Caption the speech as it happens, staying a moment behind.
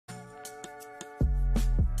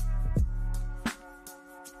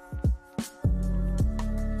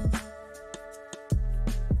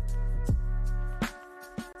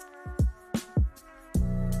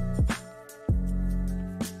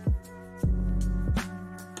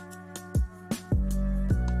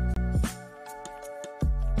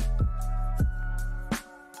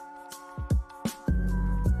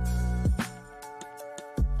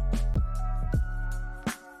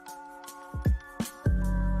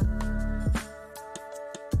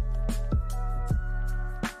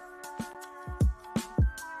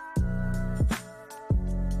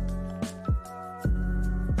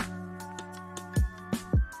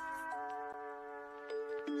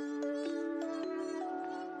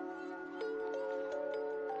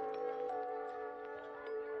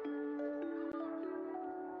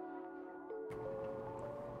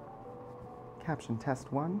Caption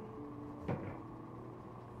test 1.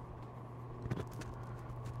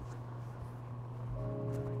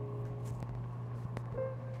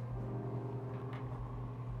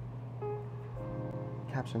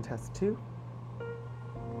 Caption test 2.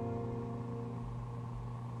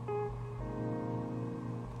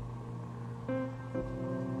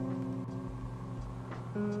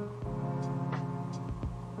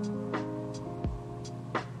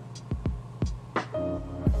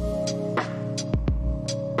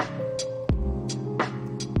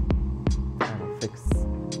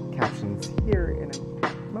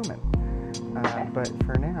 But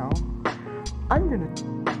for now, I'm gonna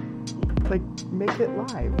make it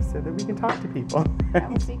live so that we can talk to people.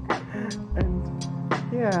 That would be great. And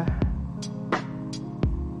yeah.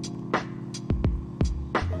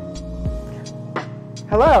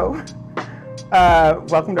 Hello.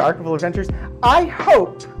 Welcome to Archival Adventures. I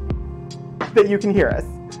hope that you can hear us.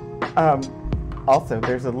 Also,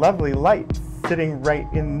 there's a lovely light sitting right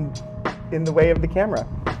in the way of the camera.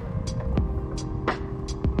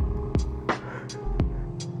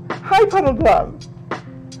 Hi, Puddle Glove.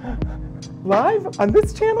 Live on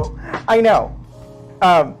this channel? I know.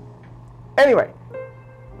 Anyway,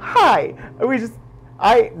 hi.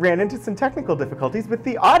 I ran into some technical difficulties with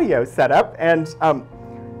the audio setup and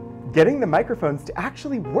getting the microphones to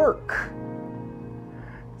actually work.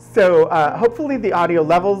 So hopefully the audio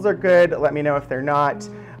levels are good. Let me know if they're not.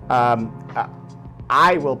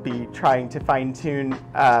 I will be trying to fine-tune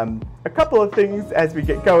a couple of things as we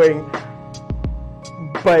get going.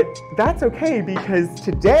 But that's okay because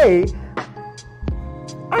today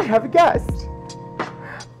I have a guest.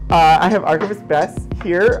 I have Archivist Bess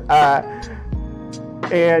here,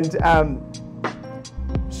 and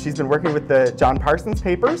she's been working with the John Parsons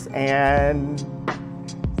Papers, and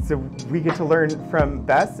so we get to learn from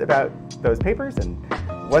Bess about those papers and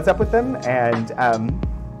what's up with them. And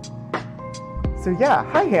so yeah,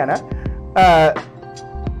 hi Hannah.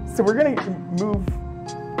 So we're gonna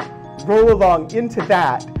roll along into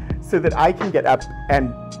that so that I can get up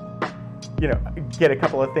and, you know, get a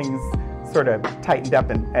couple of things sort of tightened up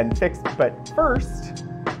and fixed. But first,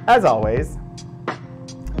 as always,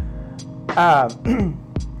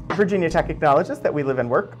 Virginia Tech acknowledges that we live and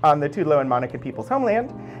work on the Tudelo and Monacan people's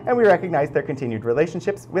homeland, and we recognize their continued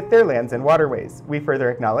relationships with their lands and waterways. We further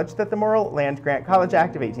acknowledge that the Morrill Land Grant College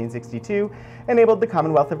Act of 1862 enabled the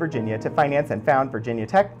Commonwealth of Virginia to finance and found Virginia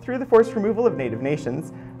Tech through the forced removal of Native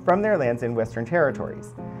nations from their lands in Western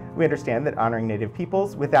territories. We understand that honoring Native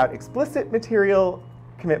peoples without explicit material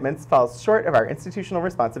commitments falls short of our institutional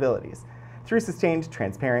responsibilities. Through sustained,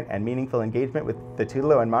 transparent, and meaningful engagement with the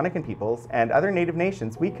Tudelo and Monacan peoples and other Native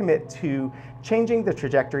nations, we commit to changing the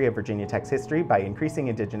trajectory of Virginia Tech's history by increasing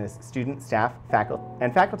Indigenous student, staff,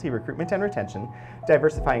 faculty recruitment and retention,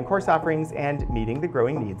 diversifying course offerings, and meeting the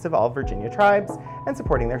growing needs of all Virginia tribes and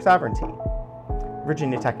supporting their sovereignty.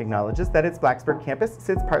 Virginia Tech acknowledges that its Blacksburg campus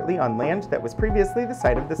sits partly on land that was previously the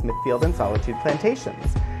site of the Smithfield and Solitude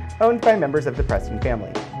plantations, owned by members of the Preston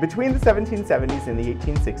family. Between the 1770s and the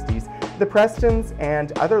 1860s, the Prestons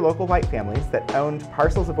and other local white families that owned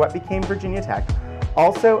parcels of what became Virginia Tech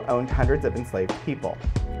also owned hundreds of enslaved people.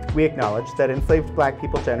 We acknowledge that enslaved black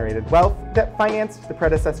people generated wealth that financed the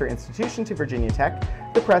predecessor institution to Virginia Tech,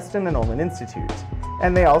 the Preston and Olin Institute,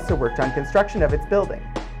 and they also worked on construction of its building.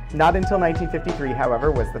 Not until 1953,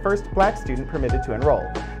 however, was the first black student permitted to enroll.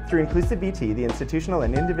 Through inclusive VT, the institutional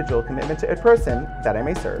and individual commitment to ad prosim, that I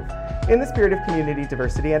may serve, in the spirit of community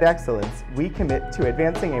diversity and excellence, we commit to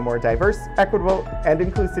advancing a more diverse, equitable, and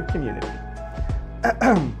inclusive community.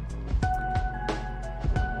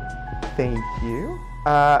 Thank you.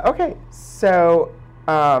 Okay, so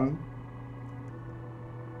I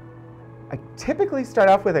typically start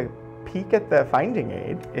off with a peek at the finding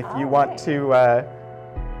aid if you want to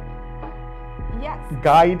yes.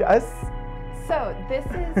 guide us. So this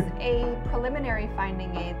is a preliminary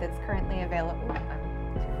finding aid that's currently available.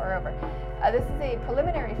 I'm too far over. This is a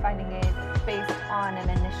preliminary finding aid based on an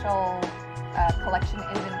initial collection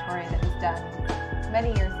inventory that was done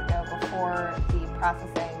many years ago before the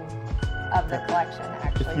processing of the collection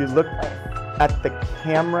actually If you took look place. at the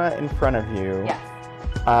camera in front of you, Yes.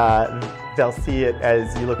 they'll see it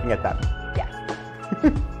as you looking at them. Yes.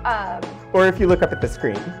 Or if you look up at the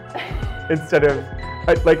screen instead of,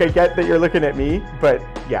 like, I get that you're looking at me, but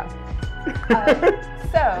yeah.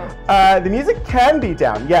 The music can be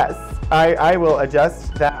down, yes. I will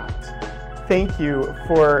adjust that. Thank you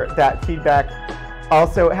for that feedback.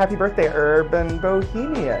 Also, happy birthday, Urban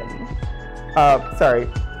Bohemian. Sorry,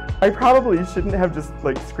 I probably shouldn't have just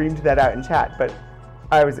like screamed that out in chat, but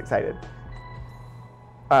I was excited.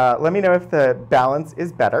 Let me know if the balance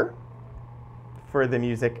is better. for the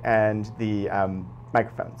music and the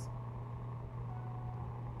microphones.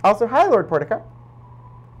 Also, hi, Lord Portico.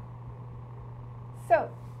 So,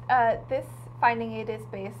 this finding aid is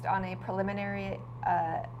based on a preliminary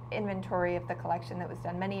inventory of the collection that was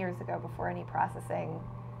done many years ago before any processing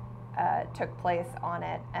took place on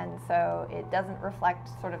it, and so it doesn't reflect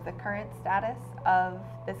sort of the current status of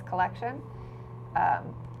this collection,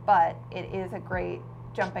 but it is a great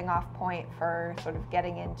jumping off point for sort of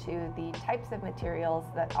getting into the types of materials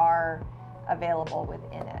that are available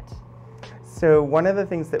within it. So one of the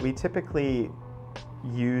things that we typically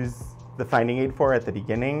use the finding aid for at the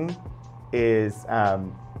beginning is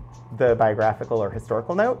the biographical or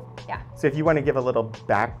historical note. Yeah. So if you want to give a little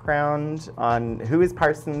background on who is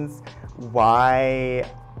Parsons, why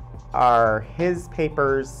are his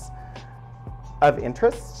papers of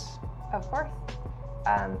interest? Of course.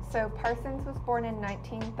 So Parsons was born in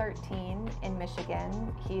 1913 in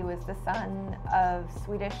Michigan. He was the son of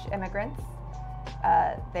Swedish immigrants.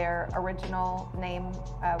 Their original name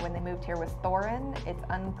when they moved here was Thorin. It's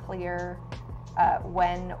unclear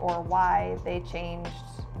when or why they changed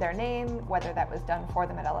their name, whether that was done for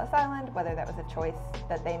them at Ellis Island, whether that was a choice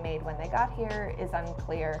that they made when they got here is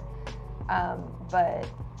unclear. But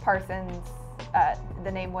Parsons,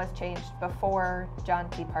 the name was changed before John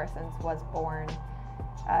T. Parsons was born.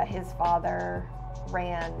 His father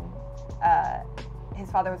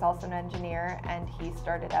was also an engineer, and he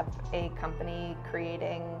started up a company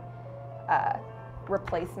creating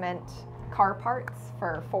replacement car parts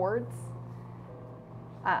for Fords.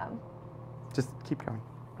 Just keep going.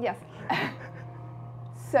 Yes.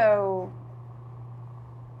 So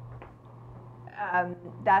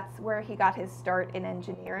that's where he got his start in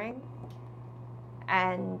engineering,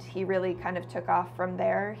 and he really kind of took off from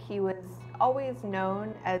there. He was always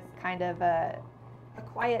known as kind of a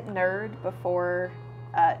quiet nerd before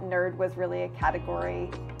nerd was really a category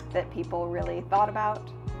that people really thought about.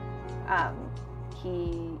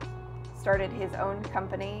 He started his own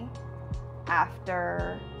company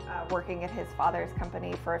after working at his father's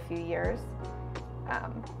company for a few years.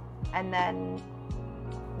 And then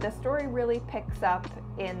the story really picks up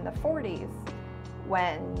in the 40s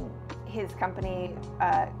when his company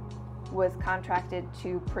was contracted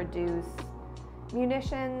to produce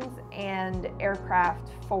munitions and aircraft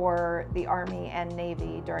for the Army and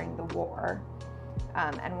Navy during the war.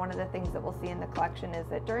 And one of the things that we'll see in the collection is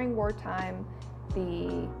that during wartime,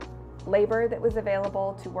 the labor that was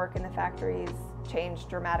available to work in the factories changed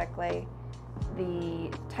dramatically.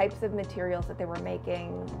 The types of materials that they were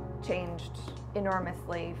making changed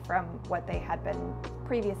enormously from what they had been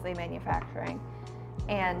previously manufacturing.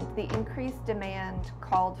 And the increased demand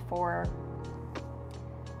called for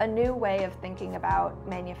a new way of thinking about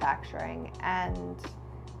manufacturing, and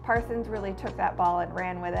Parsons really took that ball and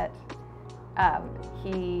ran with it.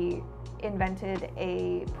 He invented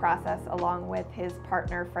a process along with his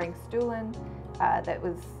partner Frank Stulin that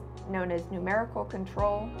was known as numerical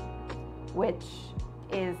control, which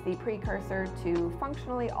is the precursor to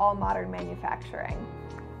functionally all modern manufacturing.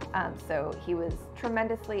 So he was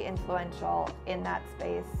tremendously influential in that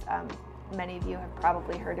space. Many of you have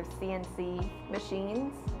probably heard of CNC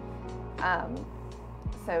machines.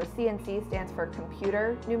 So CNC stands for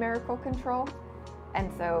Computer Numerical Control, and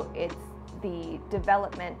so it's the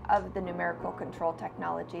development of the numerical control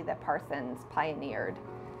technology that Parsons pioneered.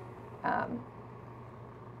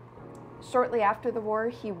 Shortly after the war,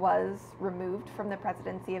 he was removed from the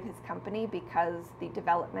presidency of his company because the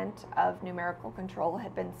development of numerical control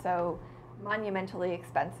had been so monumentally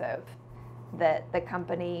expensive that the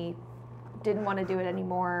company didn't want to do it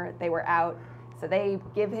anymore. They were out, so they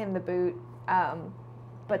give him the boot.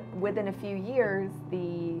 But within a few years,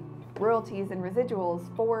 the royalties and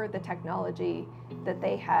residuals for the technology that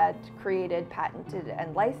they had created, patented,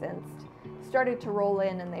 and licensed started to roll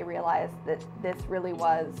in, and they realized that this really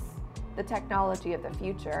was the technology of the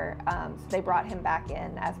future. So they brought him back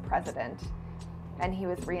in as president, and he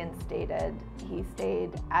was reinstated. He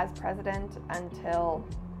stayed as president until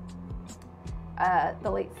the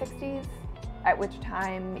late 60s, at which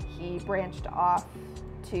time he branched off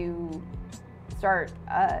to start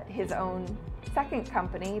his own second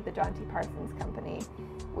company, the John T. Parsons Company,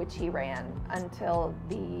 which he ran until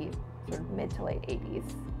the sort of mid to late 80s.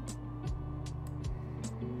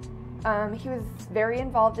 He was very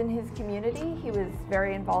involved in his community. He was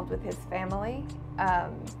very involved with his family.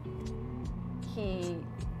 He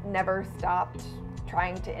never stopped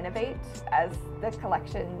trying to innovate, as the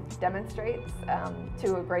collection demonstrates,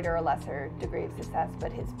 to a greater or lesser degree of success,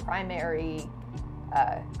 but his primary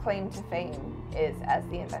claim to fame is as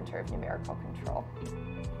the inventor of numerical control.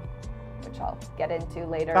 which I'll get into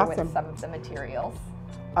later Awesome. with some of the materials.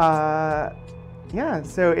 Yeah,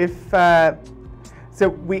 so so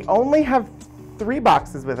we only have 3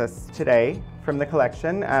 boxes with us today from the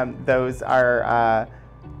collection. Those are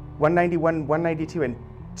 191, 192, and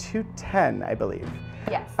 210, I believe.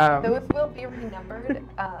 Yes, those will be renumbered.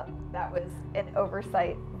 That was an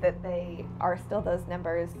oversight that they are still those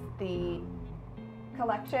numbers. The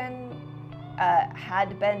collection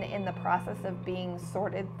had been in the process of being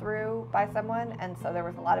sorted through by someone, and so there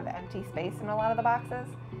was a lot of empty space in a lot of the boxes.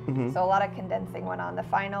 Mm-hmm. So a lot of condensing went on. The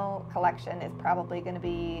final collection is probably going to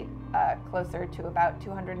be closer to about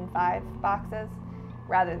 205 boxes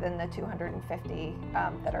rather than the 250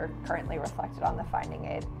 that are currently reflected on the finding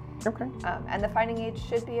aid. Okay. And the finding aid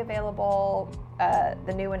should be available,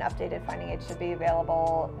 the new and updated finding aid should be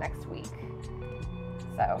available next week.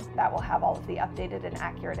 So that will have all of the updated and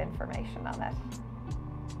accurate information on it.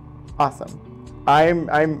 Awesome.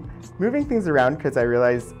 I'm moving things around because I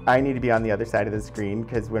realize I need to be on the other side of the screen,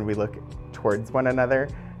 because when we look towards one another,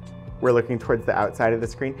 we're looking towards the outside of the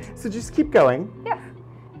screen. So just keep going. Yes.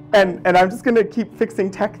 And I'm just going to keep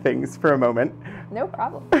fixing tech things for a moment. No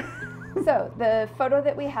problem. So the photo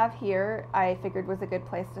that we have here, I figured was a good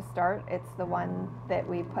place to start. It's the one that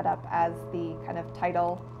we put up as the kind of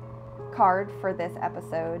title card for this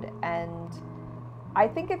episode, and I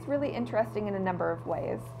think it's really interesting in a number of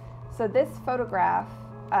ways. So this photograph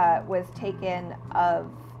was taken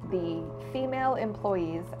of the female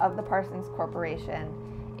employees of the Parsons Corporation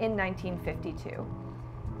in 1952.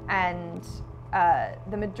 And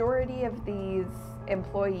the majority of these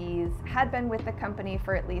employees had been with the company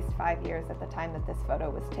for at least 5 years at the time that this photo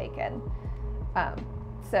was taken.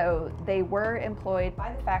 So they were employed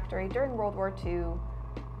by the factory during World War II,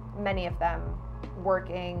 many of them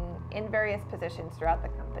working in various positions throughout the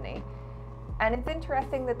company. And it's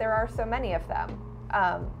interesting that there are so many of them.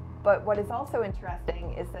 But what is also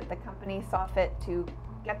interesting is that the company saw fit to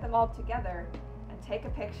get them all together and take a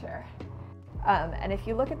picture. And if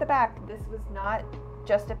you look at the back, this was not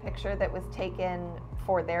just a picture that was taken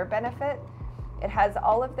for their benefit. It has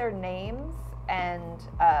all of their names and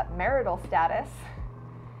marital status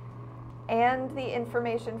and the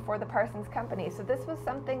information for the Parsons company. So this was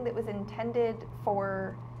something that was intended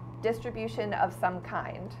for distribution of some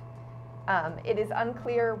kind. It is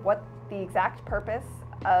unclear what the exact purpose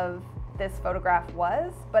of this photograph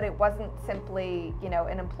was, but it wasn't simply,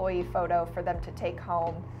 an employee photo for them to take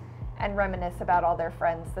home and reminisce about all their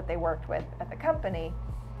friends that they worked with at the company.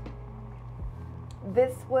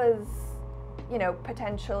 This was,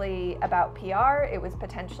 potentially about PR. It was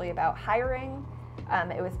potentially about hiring.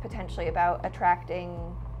 It was potentially about attracting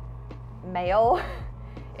male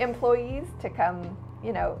employees to come,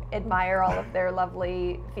 admire all of their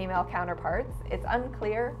lovely female counterparts. It's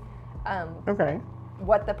unclear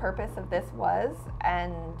what the purpose of this was,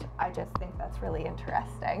 and I just think that's really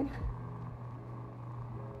interesting.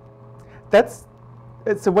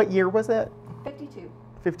 So what year was it? 52.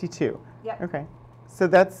 52. Yep. Okay. So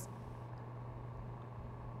that's,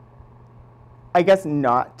 I guess,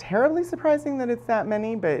 not terribly surprising that it's that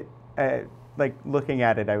many, but looking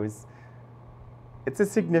at it, it's a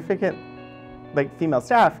significant female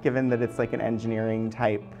staff, given that it's an engineering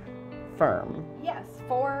type firm. Yes,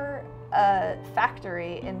 for a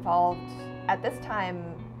factory involved at this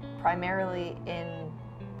time primarily in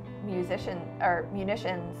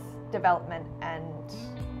munitions development and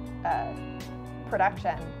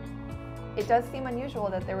production, it does seem unusual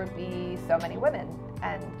that there would be so many women,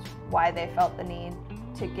 and why they felt the need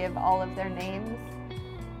to give all of their names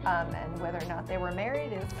and whether or not they were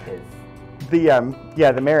married is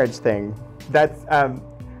the marriage thing. That's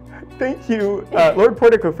thank you, Lord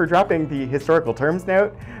Portico, for dropping the historical terms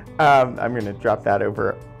note. I'm going to drop that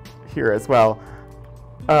over here as well.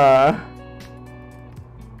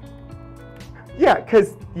 Yeah,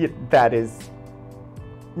 because that is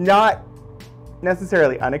not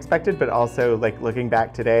necessarily unexpected, but also looking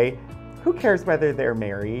back today, who cares whether they're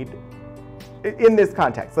married in this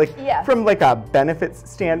context? From a benefits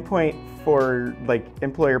standpoint for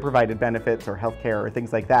employer provided benefits or healthcare or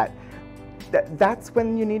things like that. That's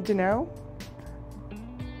when you need to know?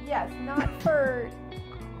 Yes, not for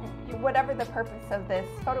whatever the purpose of this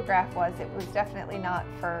photograph was. It was definitely not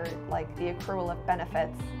for the accrual of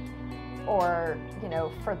benefits or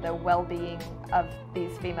for the well-being of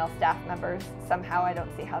these female staff members. Somehow I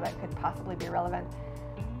don't see how that could possibly be relevant.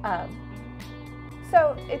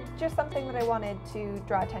 So it's just something that I wanted to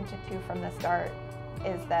draw attention to from the start,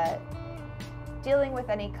 is that dealing with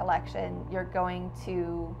any collection, you're going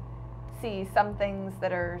to see some things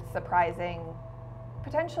that are surprising,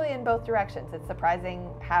 potentially in both directions. It's surprising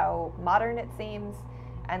how modern it seems,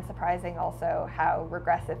 and surprising also how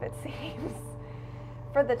regressive it seems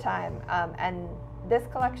for the time. And this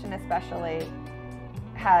collection especially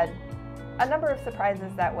had a number of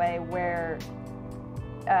surprises that way, where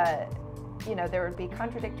you know, there would be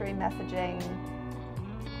contradictory messaging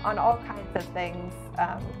on all kinds of things,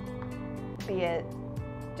 be it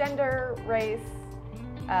gender, race,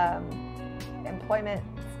 employment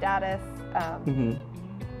status.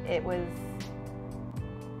 It was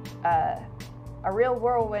a real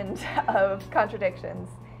whirlwind of contradictions,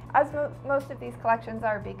 as most of these collections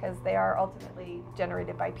are, because they are ultimately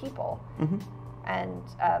generated by people. And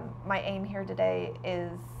my aim here today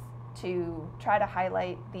is to try to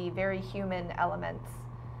highlight the very human elements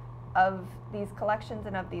of these collections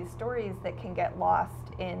and of these stories that can get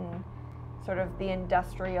lost in sort of the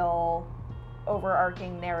industrial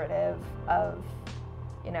overarching narrative of,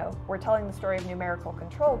 you know, we're telling the story of numerical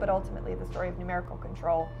control, but ultimately the story of numerical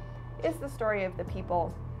control is the story of the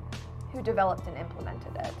people who developed and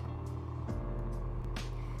implemented it.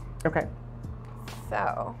 Okay.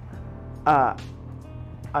 So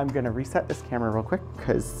I'm going to reset this camera real quick,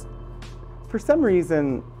 because for some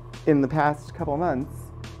reason in the past couple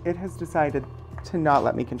months it has decided to not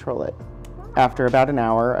let me control it after about an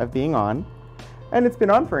hour of being on, and it's been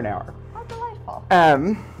on for an hour. How delightful.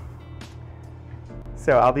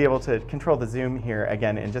 So I'll be able to control the zoom here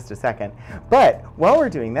again in just a second. But while we're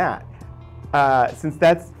doing that, since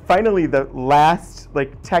that's finally the last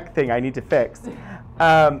tech thing I need to fix,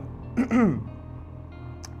 I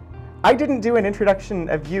didn't do an introduction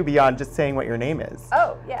of you beyond just saying what your name is.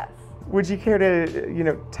 Oh, yes. Would you care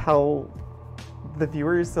to, tell the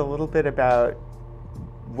viewers a little bit about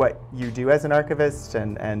what you do as an archivist,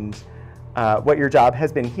 and what your job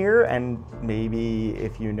has been here, and maybe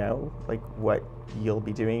if you know, what you'll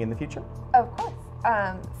be doing in the future? Of course.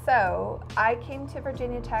 So I came to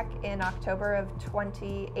Virginia Tech in October of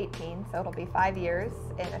 2018, so it'll be 5 years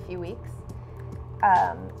in a few weeks.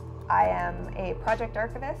 I am a project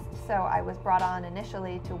archivist, so I was brought on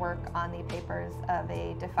initially to work on the papers of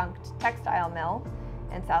a defunct textile mill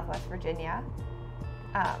in Southwest Virginia.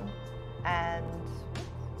 And,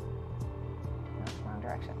 no, wrong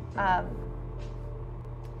direction.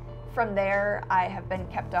 From there, I have been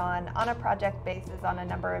kept on a project basis on a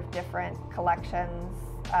number of different collections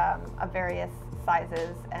of various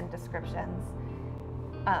sizes and descriptions,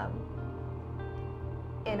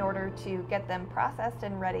 in order to get them processed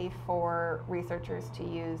and ready for researchers to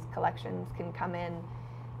use. Collections can come in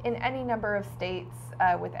any number of states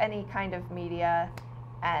with any kind of media,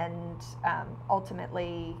 and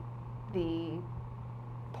ultimately the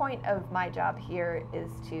point of my job here is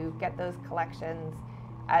to get those collections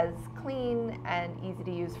as clean and easy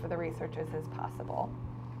to use for the researchers as possible.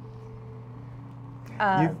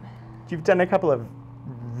 You've done a couple of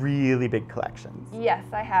really big collections. Yes,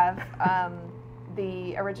 I have.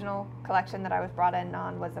 The original collection that I was brought in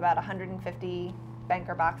on was about 150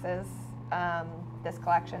 banker boxes. This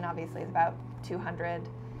collection obviously is about 200.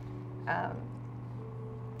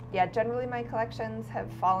 Yeah, generally my collections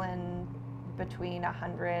have fallen between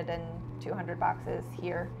 100 and 200 boxes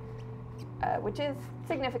here, which is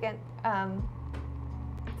significant.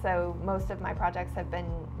 So most of my projects have been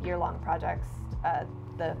year-long projects.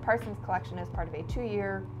 The Parsons collection is part of a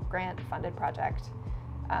 2-year grant-funded project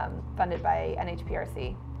funded by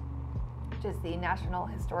NHPRC, which is the National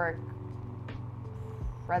Historic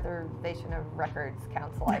Preservation of Records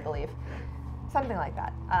Council, I believe. Something like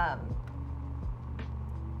that.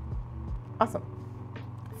 Awesome.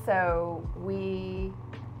 So we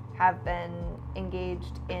have been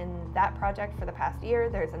engaged in that project for the past year.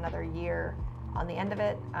 There's another year on the end of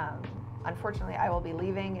it. Unfortunately, I will be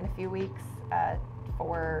leaving in a few weeks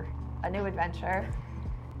for a new adventure.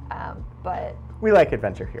 But we like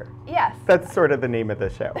adventure here. Yes. That's sort of the name of the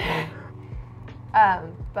show.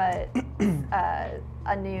 But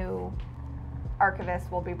a new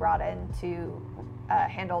archivist will be brought in to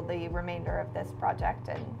handle the remainder of this project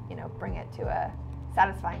and, bring it to a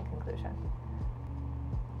satisfying conclusion.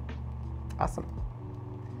 Awesome.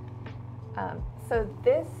 So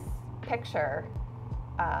this picture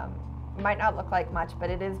might not look like much, but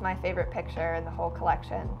it is my favorite picture in the whole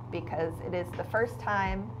collection, because it is the first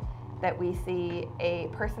time that we see a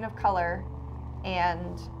person of color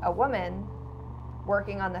and a woman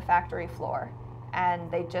working on the factory floor, and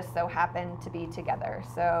they just so happen to be together.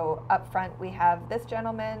 So up front we have this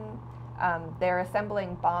gentleman. They're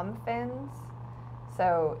assembling bomb fins.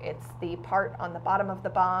 So it's the part on the bottom of the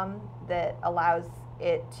bomb that allows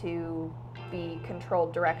it to be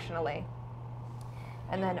controlled directionally.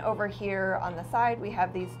 And then over here on the side we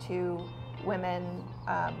have these two women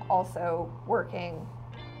also working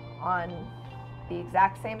on the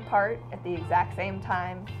exact same part at the exact same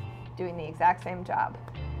time, doing the exact same job,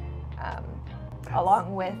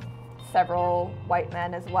 along with several white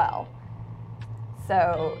men as well.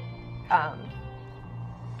 So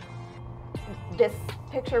this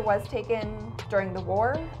picture was taken during the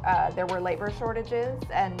war. There were labor shortages,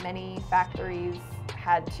 and many factories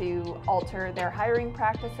had to alter their hiring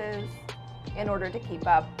practices in order to keep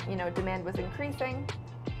up. You know, demand was increasing,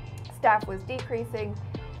 staff was decreasing.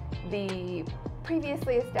 The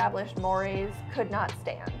previously established mores could not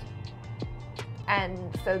stand.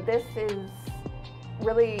 And so this is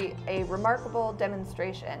really a remarkable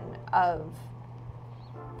demonstration of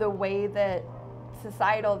the way that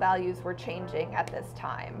societal values were changing at this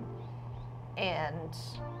time. And,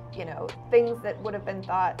 you know, things that would have been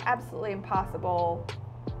thought absolutely impossible,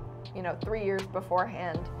 you know, 3 years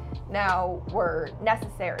beforehand, now were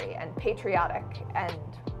necessary and patriotic and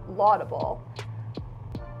laudable.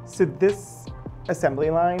 So this assembly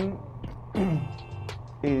line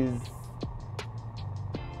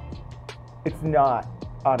it's not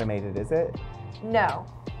automated, is it? No.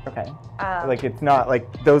 Okay. Like it's not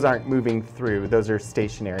like those aren't moving through, those are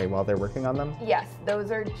stationary while they're working on them? Yes,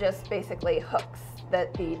 those are just basically hooks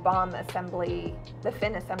that the bomb assembly, the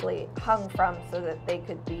fin assembly hung from so that they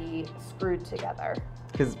could be screwed together.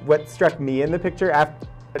 Because what struck me in the picture,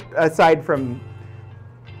 aside from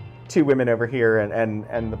two women over here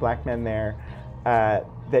and the black men there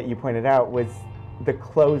that you pointed out, was the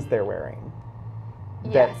clothes they're wearing.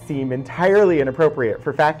 Yes. That seem entirely inappropriate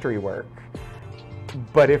for factory work.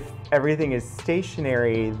 But if everything is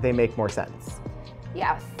stationary, they make more sense.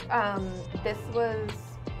 Yes. This was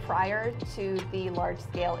prior to the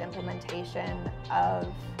large-scale implementation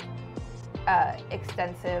of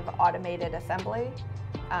extensive automated assembly.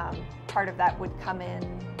 Part of that would come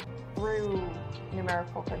in through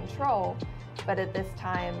numerical control, but at this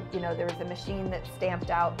time, you know, there was a machine that stamped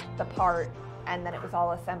out the part, and then it was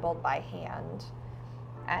all assembled by hand.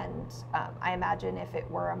 And I imagine if it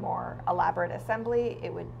were a more elaborate assembly,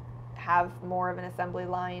 it would have more of an assembly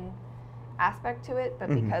line aspect to it, but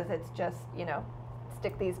because it's just, you know,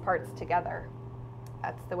 stick these parts together,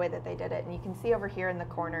 that's the way that they did it. And you can see over here in the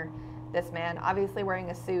corner, this man, obviously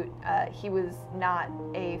wearing a suit. He was not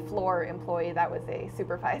a floor employee, that was a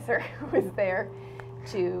supervisor who was there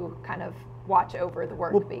to kind of watch over the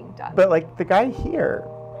work being done. But like the guy here,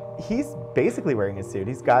 he's basically wearing a suit.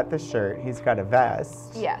 He's got the shirt, he's got a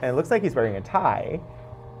vest. Yes. And it looks like he's wearing a tie.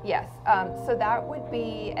 Yes, so that would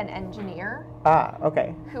be an engineer.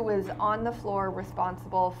 Okay. Who was on the floor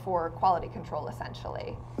responsible for quality control,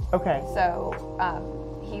 essentially. Okay.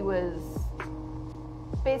 So he was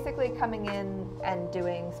basically coming in and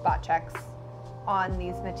doing spot checks on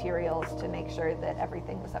these materials to make sure that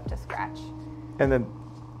everything was up to scratch. And then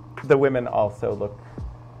the women also look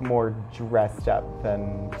more dressed up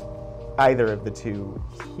than either of the two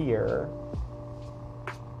here.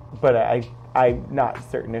 But I'm not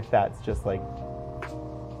certain if that's just like...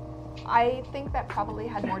 I think that probably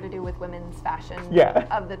had more to do with women's fashion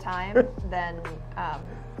of the time than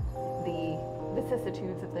the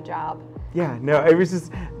vicissitudes of the job. Yeah, no, it was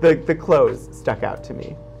just the clothes stuck out to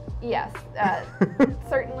me. Yes,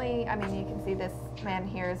 certainly. I mean, you can see this man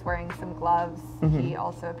here is wearing some gloves. He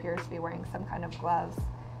also appears to be wearing some kind of gloves.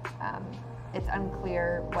 It's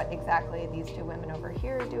unclear what exactly these two women over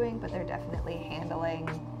here are doing, but they're definitely handling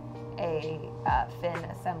a fin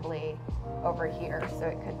assembly over here. So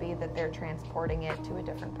it could be that they're transporting it to a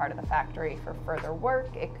different part of the factory for further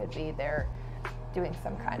work. It could be they're doing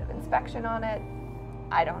some kind of inspection on it.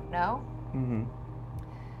 I don't know.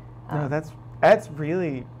 No, that's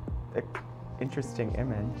really an interesting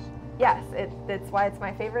image. Yes, it's why it's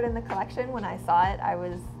my favorite in the collection. When I saw it, I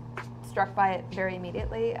was struck by it very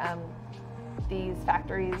immediately. These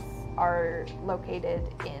factories are located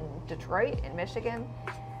in Detroit, in Michigan.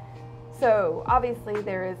 So obviously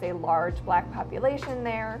there is a large black population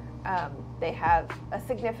there. They have a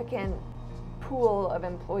significant pool of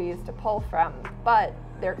employees to pull from, but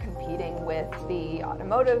they're competing with the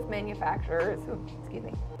automotive manufacturers,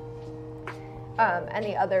 and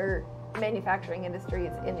the other manufacturing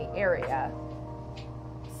industries in the area.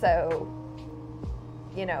 So,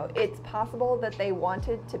 you know, it's possible that they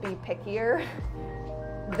wanted to be pickier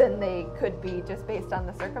than they could be just based on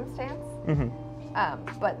the circumstance.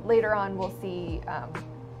 But later on we'll see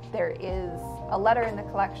there is a letter in the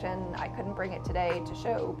collection. I couldn't bring it today to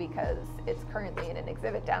show because it's currently in an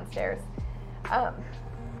exhibit downstairs. I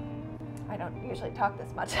don't usually talk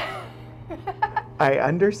this much. I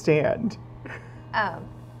understand.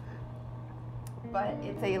 But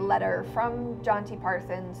it's a letter from John T.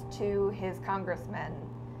 Parsons to his congressman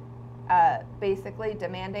basically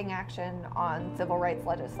demanding action on civil rights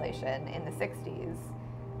legislation in the 60s,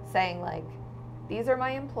 saying like, these are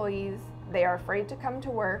my employees, they are afraid to come to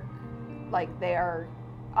work, like they are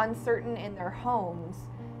uncertain in their homes,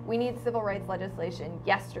 we need civil rights legislation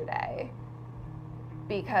yesterday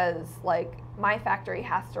because like my factory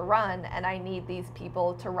has to run and I need these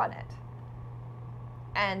people to run it.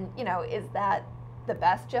 And, you know, is that the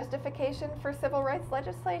best justification for civil rights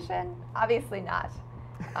legislation? Obviously not.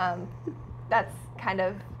 That's kind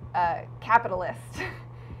of capitalist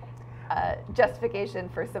justification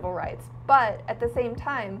for civil rights. But at the same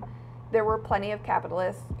time, there were plenty of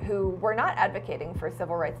capitalists who were not advocating for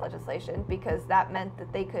civil rights legislation because that meant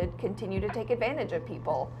that they could continue to take advantage of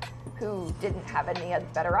people who didn't have any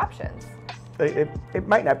better options. It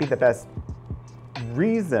might not be the best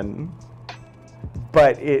reason,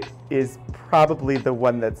 but it is probably the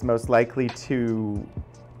one that's most likely to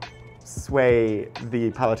sway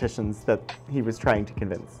the politicians that he was trying to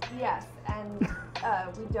convince. Yes, and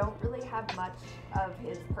we don't really have much of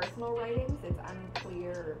his personal writings. It's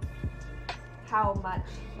unclear how much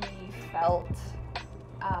he felt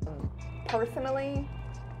personally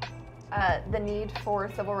the need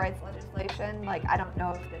for civil rights legislation. Like, I don't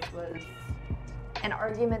know if this was an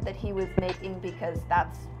argument that he was making because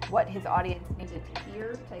that's what his audience needed to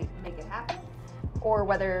hear to make it happen, or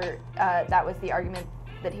whether that was the argument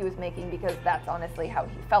that he was making because that's honestly how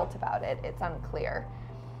he felt about it. It's unclear.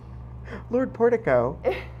 Lord Portico,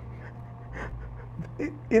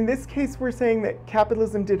 in this case, we're saying that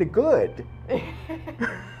capitalism did a good.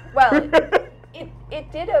 Well,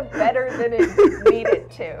 it did a better than it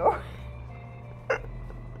needed to.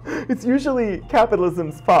 It's usually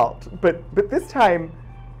capitalism's fault, but this time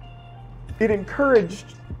it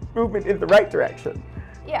encouraged movement in the right direction.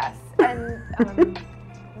 Yes, and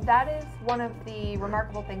that is one of the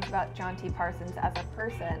remarkable things about John T. Parsons as a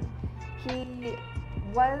person. He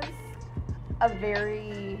was a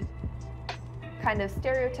very kind of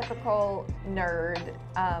stereotypical nerd.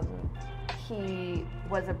 He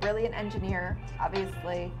was a brilliant engineer,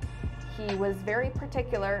 obviously. He was very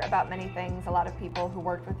particular about many things. A lot of people who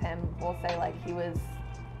worked with him will say like he was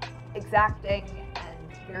exacting and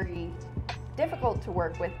very difficult to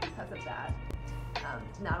work with because of that.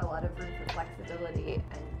 Not a lot of room for flexibility,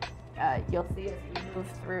 and you'll see as we move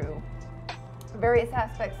through various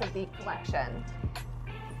aspects of the collection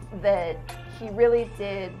that he really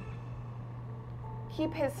did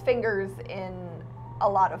keep his fingers in a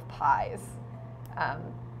lot of pies.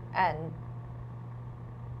 And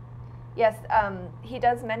yes, he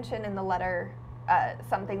does mention in the letter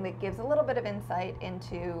something that gives a little bit of insight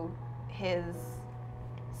into his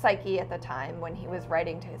psyche at the time when he was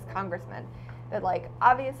writing to his congressman. That like,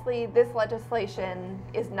 obviously this legislation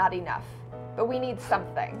is not enough, but we need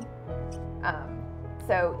something.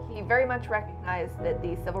 So he very much recognized that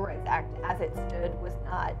the Civil Rights Act as it stood was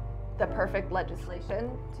not the perfect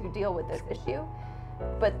legislation to deal with this issue,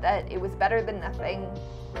 but that it was better than nothing,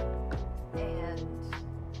 and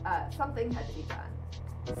something had to be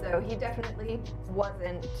done. So he definitely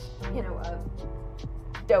wasn't, you know, a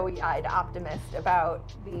doughy-eyed optimist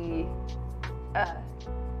about the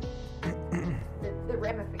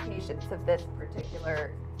ramifications of this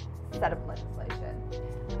particular set of legislation.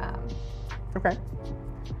 Okay.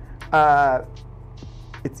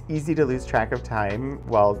 It's easy to lose track of time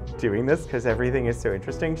while doing this because everything is so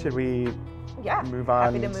interesting. Should we move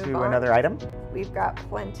on to another item? We've got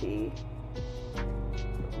plenty.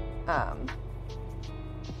 I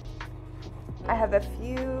have a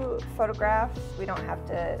few photographs. We don't have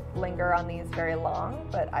to linger on these very long,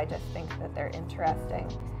 but I just think that they're interesting.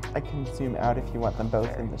 I can zoom out if you want them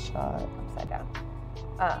both in the shot. Upside down.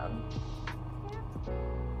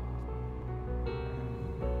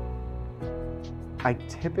 I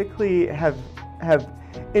typically have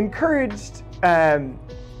encouraged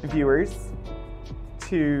viewers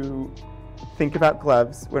to think about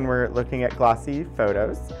gloves when we're looking at glossy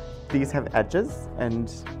photos. These have edges,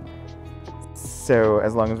 and so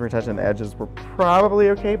as long as we're touching the edges, we're probably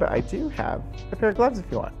okay, but I do have a pair of gloves if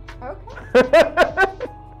you want. Okay.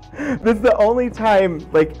 This is the only time,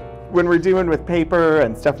 like, when we're doing with paper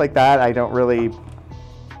and stuff like that, I don't really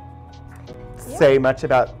say much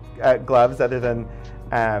about gloves other than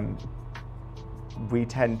we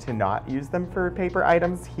tend to not use them for paper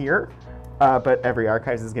items here, but every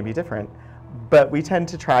archives is going to be different. But we tend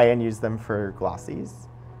to try and use them for glossies.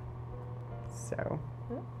 So.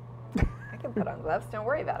 I can put on gloves, don't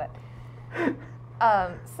worry about it.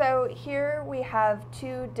 So here we have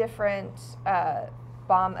two different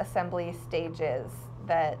bomb assembly stages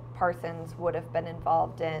that Parsons would have been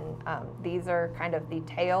involved in. These are kind of the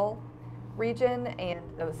tail region and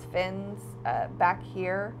those fins. Back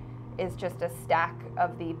here is just a stack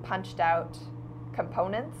of the punched out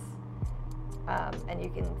components. And you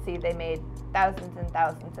can see they made thousands and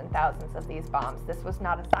thousands and thousands of these bombs. This was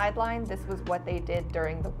not a sideline, this was what they did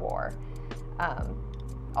during the war.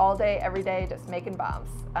 All day, every day, just making bombs.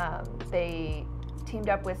 They teamed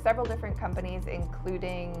up with several different companies,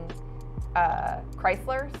 including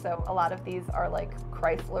Chrysler. So a lot of these are like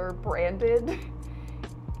Chrysler branded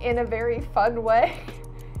in a very fun way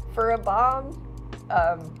for a bomb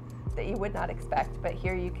that you would not expect. But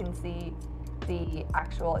here you can see the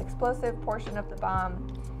actual explosive portion of the bomb.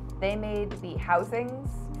 They made the housings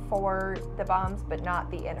for the bombs, but not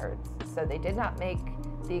the innards. So they did not make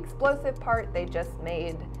the explosive part, they just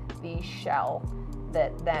made the shell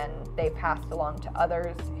that then they passed along to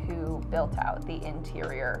others who built out the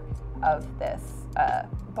interior of this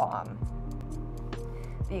bomb.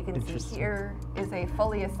 You can see here is a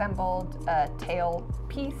fully assembled tail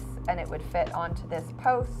piece, and it would fit onto this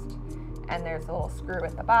post, and there's a little screw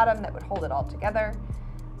at the bottom that would hold it all together.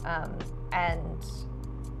 And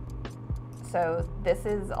so this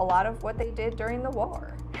is a lot of what they did during the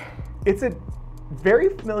war. It's a very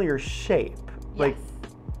familiar shape. Yes. Like,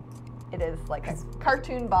 it is like a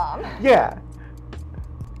cartoon bomb. Yeah.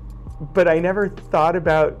 But I never thought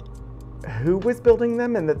about who was building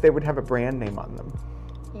them and that they would have a brand name on them.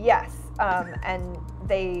 Yes, and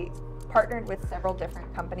they partnered with several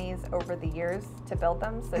different companies over the years to build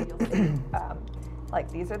them. So you'll see, like,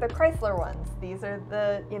 these are the Chrysler ones. These are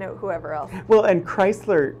the, whoever else. Well, and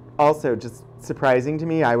Chrysler also, just surprising to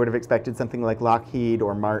me, I would have expected something like Lockheed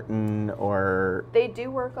or Martin or... They do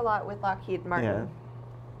work a lot with Lockheed Martin.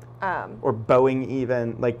 Yeah. Or Boeing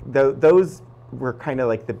even. Like, those were kind of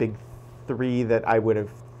like the big three that I would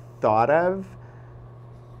have thought of.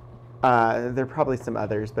 There are probably some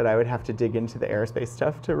others, but I would have to dig into the aerospace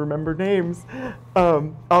stuff to remember names.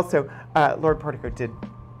 Also, Lord Portico did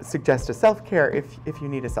suggest a self-care if you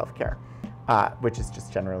need a self-care, which is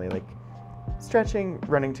just generally like stretching,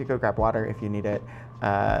 running to go grab water if you need it,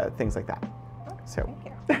 things like that. So,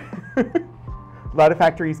 thank you. A lot of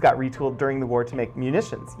factories got retooled during the war to make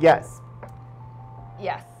munitions. Yes.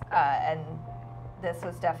 Yes, and this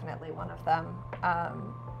was definitely one of them.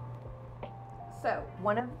 So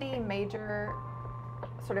one of the major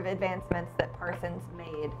sort of advancements that Parsons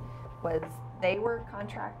made was they were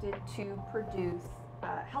contracted to produce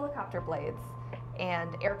helicopter blades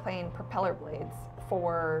and airplane propeller blades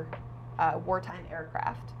for wartime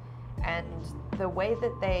aircraft. And the way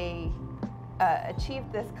that they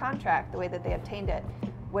achieved this contract, the way that they obtained it,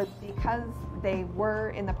 was because they were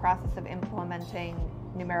in the process of implementing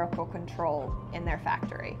numerical control in their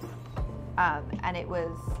factory. And it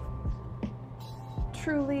was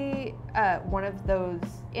truly one of those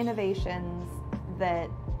innovations that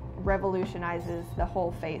revolutionizes the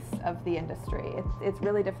whole face of the industry. It's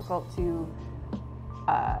really difficult to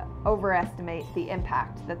overestimate the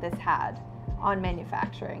impact that this had on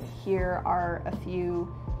manufacturing. Here are a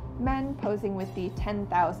few men posing with the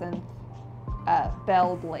 10,000th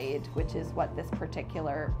bell blade, which is what this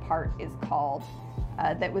particular part is called,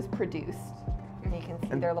 that was produced. And you can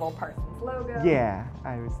see their little Parsons logo. Yeah,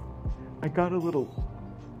 I got a little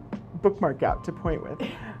bookmark out to point with.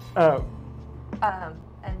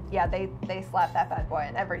 And yeah, they slapped that bad boy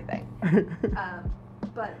and everything.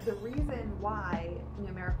 But the reason why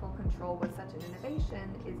numerical control was such an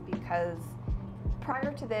innovation is because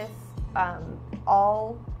prior to this,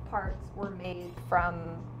 all parts were made from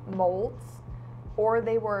molds, or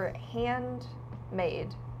they were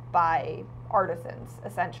handmade by artisans,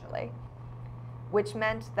 essentially, which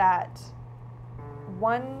meant that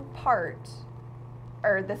one part,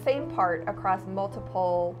 or the same part across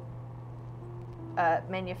multiple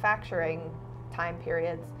manufacturing time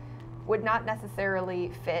periods, would not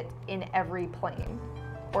necessarily fit in every plane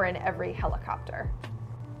or in every helicopter.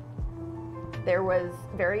 There was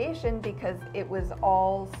variation because it was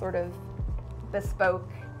all sort of bespoke,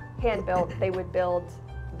 hand-built. They would build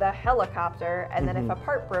the helicopter, and then if a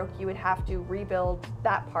part broke, you would have to rebuild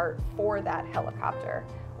that part for that helicopter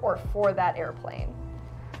or for that airplane.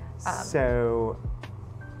 So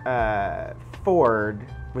Ford,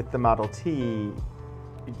 with the Model T,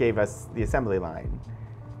 gave us the assembly line.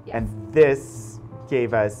 Yes. And this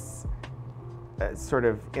gave us sort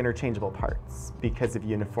of interchangeable parts because of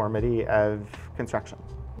uniformity of construction.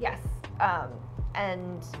 Yes,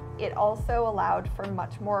 and it also allowed for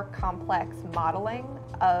much more complex modeling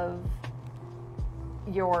of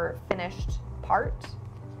your finished part,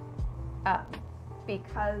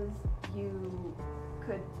 because you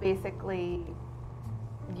could basically,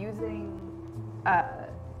 using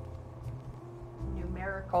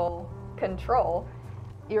numerical control,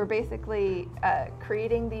 you're basically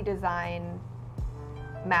creating the design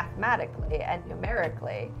mathematically and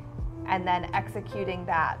numerically, and then executing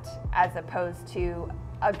that, as opposed to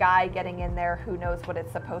a guy getting in there who knows what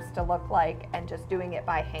it's supposed to look like and just doing it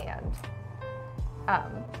by hand.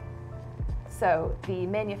 So the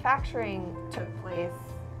manufacturing took place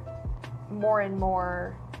more and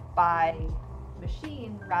more by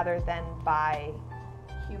machine rather than by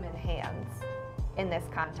human hands in this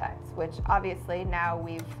context, which obviously now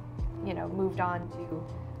we've, moved on to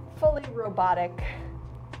fully robotic.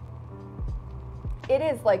 It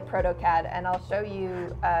is like ProtoCAD, and I'll show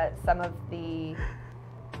you some of the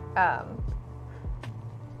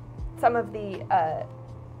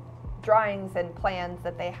drawings and plans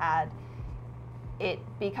that they had. It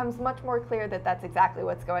becomes much more clear that that's exactly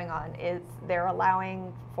what's going on. Is they're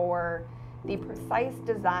allowing for the precise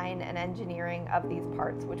design and engineering of these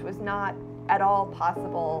parts, which was not at all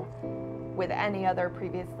possible with any other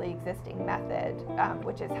previously existing method,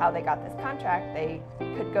 which is how they got this contract. They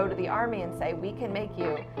could go to the Army and say, we can make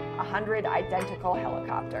you 100 identical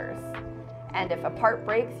helicopters. And if a part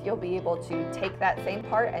breaks, you'll be able to take that same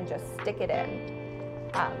part and just stick it in.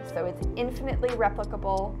 So it's infinitely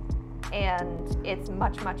replicable, and it's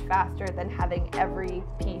much, much faster than having every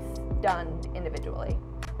piece done individually.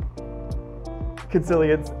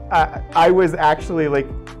 Consilience, I was actually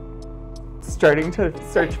starting to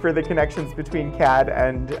search for the connections between CAD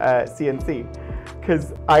and CNC,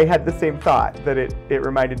 because I had the same thought, that it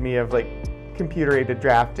reminded me of computer-aided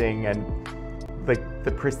drafting and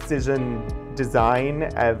the precision design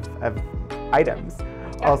of items.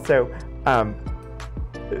 Yeah. Also,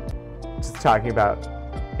 just talking about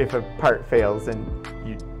if a part fails and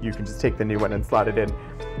you can just take the new one and slot it in.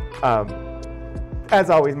 As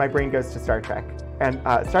always, my brain goes to Star Trek, and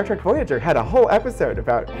Star Trek Voyager had a whole episode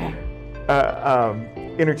about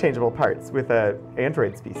interchangeable parts with a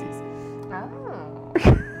android species. Oh.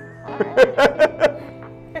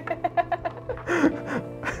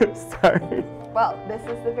 Sorry. Well, this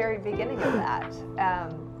is the very beginning of that.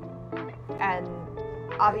 And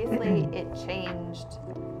obviously it changed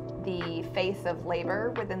the face of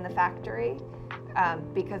labor within the factory,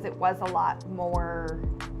 because it was a lot more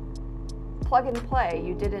plug and play.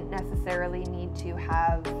 You didn't necessarily need to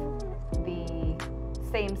have the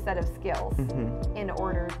same set of skills in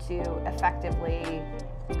order to effectively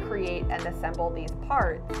create and assemble these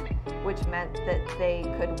parts, which meant that they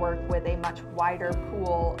could work with a much wider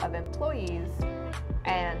pool of employees,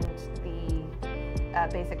 and the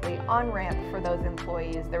basically on-ramp for those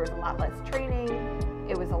employees, there was a lot less training,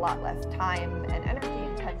 it was a lot less time and energy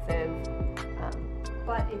intensive,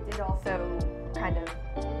 but it did also kind of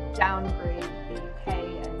downgrade the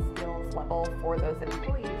pay and skills level for those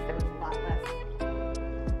employees. There was a lot less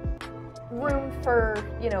room for,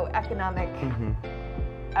 economic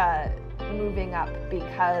moving up,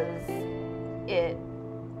 because it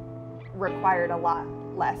required a lot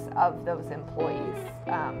less of those employees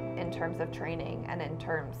in terms of training and in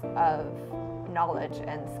terms of knowledge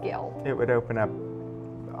and skill. It would open up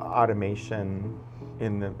automation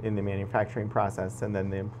in the manufacturing process, and then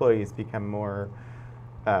the employees become more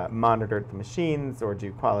monitored the machines or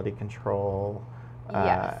do quality control.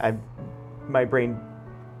 Yes. My brain,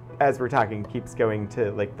 as we're talking, keeps going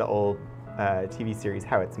to the old TV series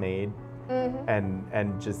How It's Made,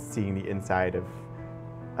 and just seeing the inside of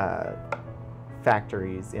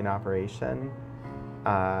factories in operation,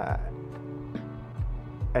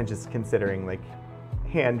 and just considering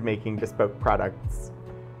hand making bespoke products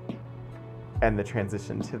and the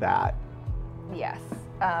transition to that. Yes.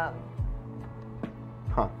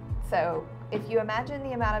 So if you imagine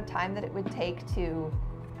the amount of time that it would take to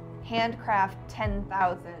handcraft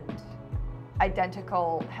 10,000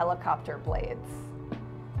 identical helicopter blades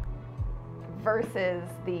versus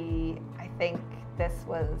I think this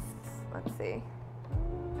was, let's see,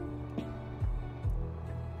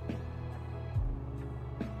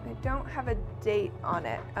 I don't have a date on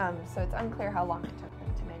it, so it's unclear how long it took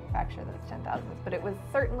them to manufacture those 10,000s, but it was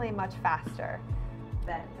certainly much faster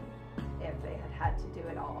than if they had to do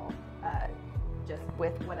it all just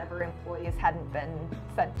with whatever employees hadn't been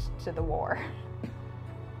sent to the war.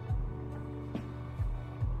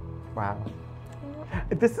 Wow.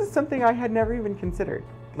 This is something I had never even considered.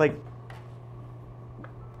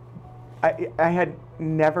 I had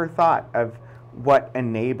never thought of what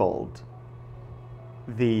enabled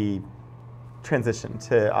the transition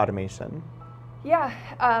to automation. Yeah,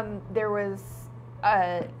 there was,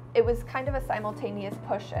 it was kind of a simultaneous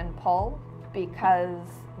push and pull, because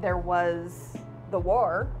there was the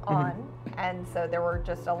war on, and so there were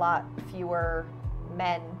just a lot fewer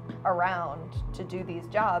men around to to do these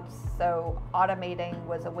jobs, so automating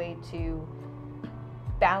was a way to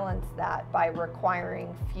balance that by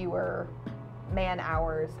requiring fewer man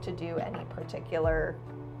hours to do any particular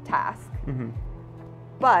task.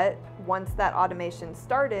 But once that automation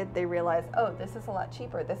started, they realized, oh, this is a lot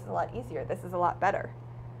cheaper, this is a lot easier, this is a lot better.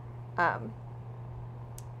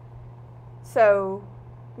 So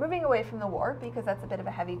moving away from the war, because that's a bit of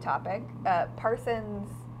a heavy topic, Parsons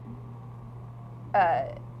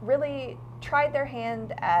really tried their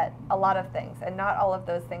hand at a lot of things, and not all of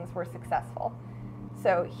those things were successful.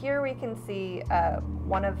 So here we can see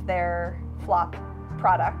one of their flop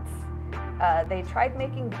products. They tried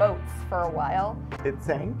making boats for a while. It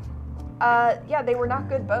sank? Yeah, they were not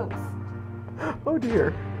good boats. Oh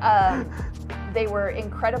dear. They were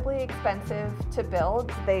incredibly expensive to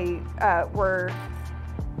build. They were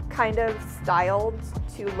kind of styled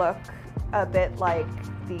to look a bit like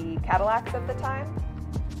the Cadillacs of the time,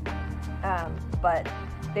 but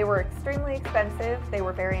they were extremely expensive. They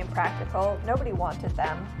were very impractical. Nobody wanted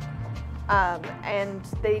them, and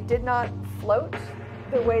they did not float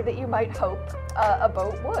the way that you might hope a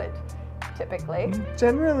boat would, typically.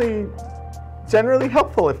 Generally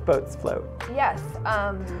helpful if boats float. Yes.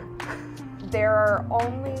 There are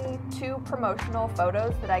only 2 promotional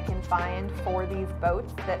photos that I can find for these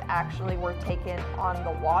boats that actually were taken on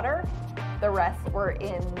the water. The rest were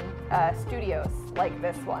in studios like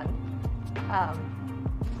this one.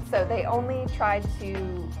 So they only tried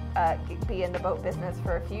to be in the boat business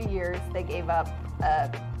for a few years. They gave up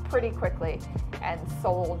pretty quickly and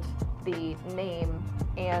sold the name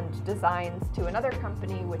and designs to another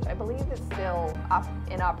company, which I believe is still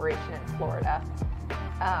in operation in Florida,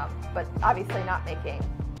 but obviously not making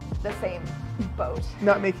the same boat.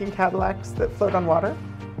 Not making Cadillacs that float on water?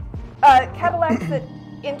 Cadillacs that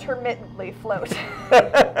intermittently float.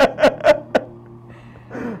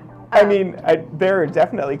 I mean, there are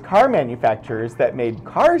definitely car manufacturers that made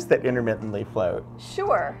cars that intermittently float.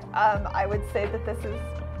 Sure. I would say that this is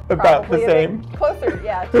about probably the same. Closer,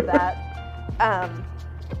 yeah, to that.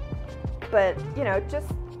 But, you know, just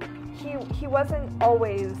he wasn't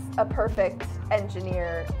always a perfect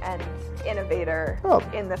engineer and innovator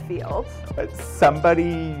in the field.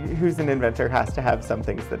 Somebody who's an inventor has to have some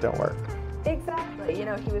things that don't work. Exactly. You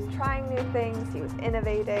know, he was trying new things, he was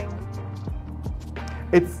innovating.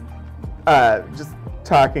 It's just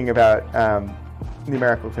talking about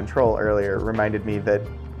numerical control earlier reminded me that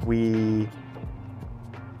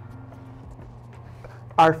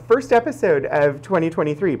our first episode of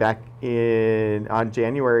 2023 back on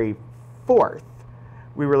January 4th,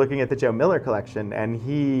 we were looking at the Joe Miller collection, and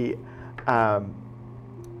he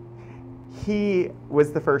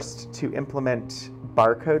was the first to implement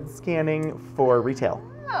barcode scanning for retail.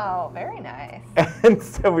 Oh, very nice. And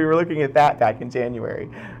so we were looking at that back in January.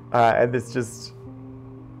 And this just,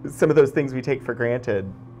 some of those things we take for granted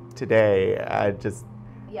today,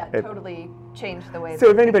 totally changed the way. So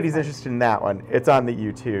if anybody's interested in that one, it's on the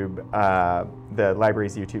YouTube, the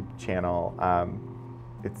library's YouTube channel.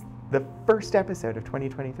 It's the first episode of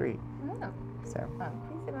 2023. Oh. So.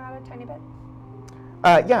 Please zoom out a tiny bit.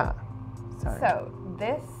 Yeah. Sorry. So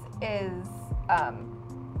this is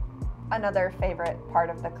another favorite part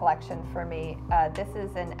of the collection for me. This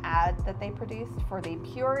is an ad that they produced for the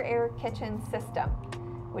Pureaire Kitchen system,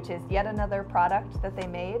 which is yet another product that they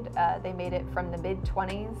made. They made it from the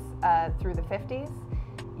mid-20s through the 50s.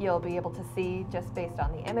 You'll be able to see, just based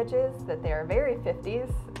on the images, that they are very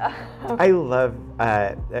 50s. I love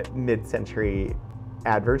mid-century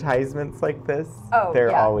advertisements like this. Oh, they're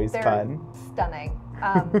yeah, always they're fun. Stunning.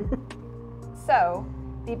 So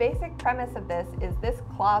the basic premise of this is this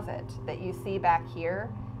closet that you see back here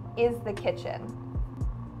is the kitchen.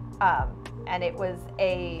 And it was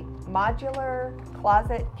a modular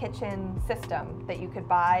closet kitchen system that you could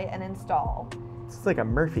buy and install. It's like a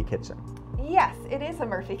Murphy kitchen. Yes, it is a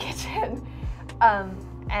Murphy kitchen.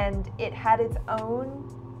 And it had its own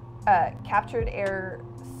captured air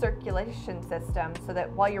circulation system so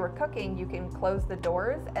that while you were cooking, you can close the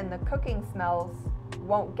doors and the cooking smells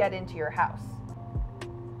won't get into your house.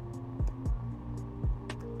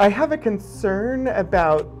 I have a concern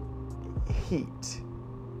about heat.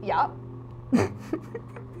 Yep.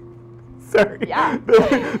 Sorry. Yeah.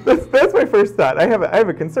 That's my first thought. I have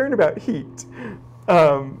a concern about heat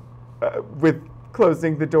with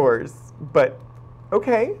closing the doors, but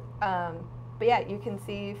okay. But yeah, you can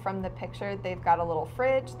see from the picture they've got a little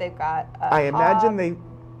fridge. They've got a I imagine hob. they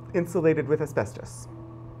insulated with asbestos.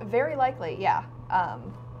 Very likely, yeah.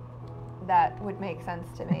 That would make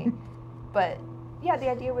sense to me. But yeah, the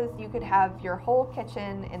idea was you could have your whole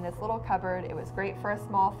kitchen in this little cupboard. It was great for a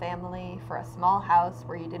small family, for a small house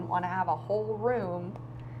where you didn't want to have a whole room.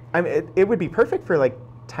 I mean, it would be perfect for like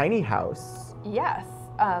tiny house. Yes,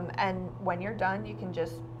 and when you're done, you can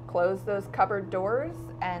just close those cupboard doors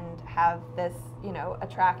and have this, you know,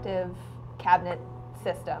 attractive cabinet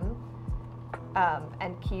system,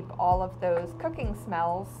 and keep all of those cooking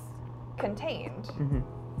smells contained.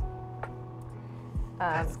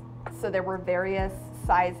 So there were various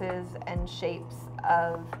sizes and shapes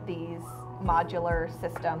of these modular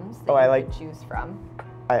systems that you could choose from.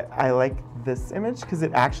 I like this image because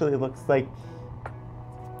it actually looks like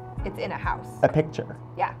it's in a house. A picture.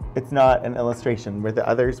 Yeah. It's not an illustration where the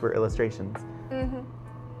others were illustrations.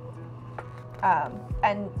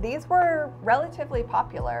 And these were relatively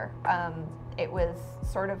popular. It was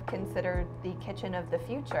sort of considered the kitchen of the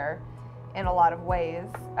future in a lot of ways.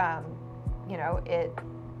 You know, it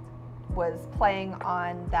was playing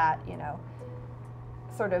on that, you know,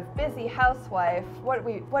 sort of busy housewife. What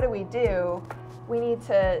do we do? We need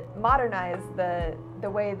to modernize the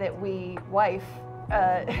way that we wife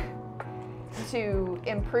to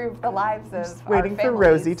improve the lives of Just waiting our families. for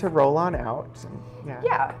Rosie to roll on out.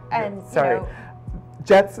 Yeah, and sorry. you know,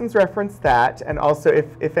 Jetsons referenced that, and also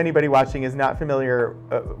if anybody watching is not familiar,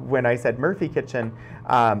 when I said Murphy kitchen,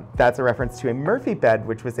 that's a reference to a Murphy bed,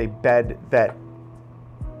 which was a bed that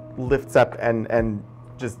lifts up and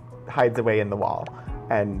just hides away in the wall,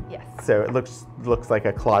 and yes. So it looks like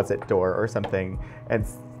a closet door or something, and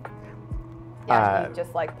yeah, you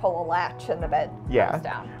just like pull a latch and the bed comes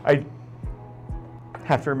down. I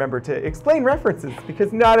have to remember to explain references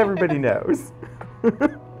because not everybody knows.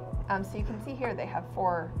 So you can see here they have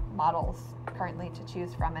 4 models currently to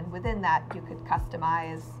choose from, and within that you could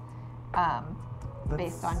customize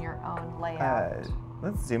based on your own layout.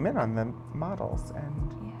 Let's zoom in on the models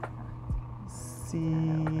and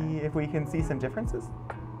see if we can see some differences.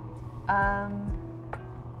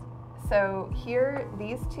 So here,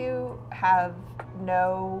 these two have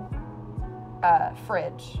no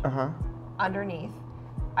fridge underneath.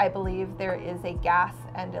 I believe there is a gas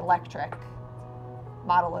and electric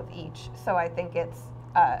model of each. So I think it's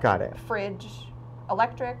fridge,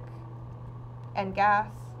 electric, and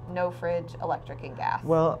gas, no fridge, electric, and gas.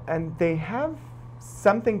 Well, and they have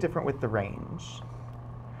something different with the range.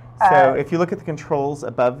 So if you look at the controls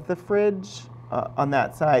above the fridge, on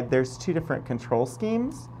that side, there's 2 different control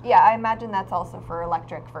schemes. Yeah, I imagine that's also for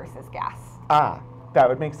electric versus gas. Ah, that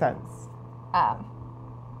would make sense.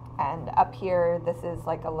 And up here, this is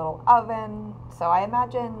like a little oven. So I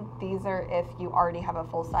imagine these are if you already have a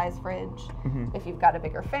full-size fridge. If you've got a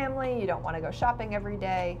bigger family, you don't want to go shopping every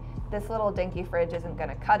day, this little dinky fridge isn't going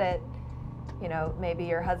to cut it. You know, maybe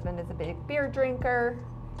your husband is a big beer drinker.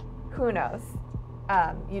 Who knows?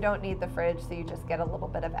 You don't need the fridge, so you just get a little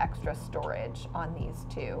bit of extra storage on these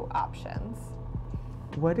 2 options.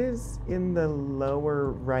 What is in the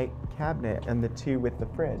lower right cabinet and the 2 with the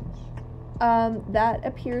fridge? That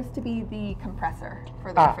appears to be the compressor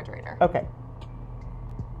for the refrigerator. Okay.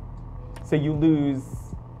 So you lose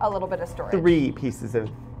a little bit of storage. 3 pieces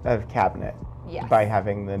of cabinet by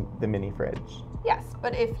having the mini fridge. Yes,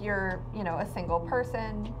 but if you're, you know, a single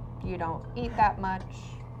person, you don't eat that much.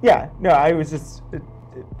 Yeah, no, I was just,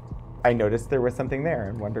 I noticed there was something there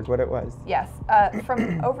and wondered what it was. Yes,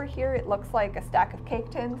 from over here it looks like a stack of cake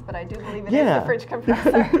tins, but I do believe it is the fridge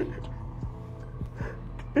compressor.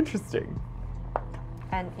 Interesting.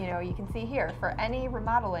 And, you know, you can see here, for any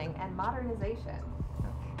remodeling and modernization.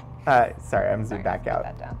 Sorry, I'm zoomed back out.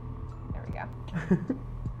 That down. There we go.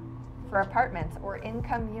 For apartments or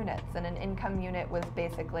income units, and an income unit was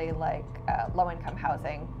basically like low-income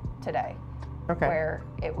housing today. Okay. Where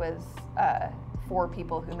it was for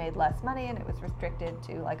people who made less money, and it was restricted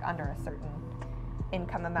to like under a certain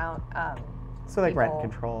income amount. So like rent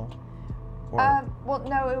control? Or well,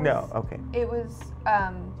 no, it was. No, okay. It was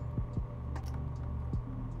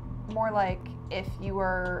more like if you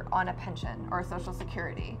were on a pension or Social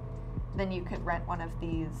Security, then you could rent one of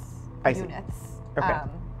these units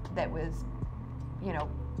that was, you know,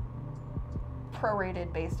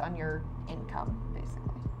 prorated based on your income, basically.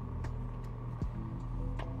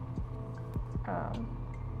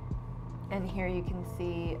 And here you can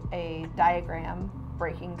see a diagram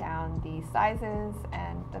breaking down the sizes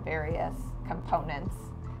and the various components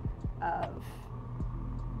of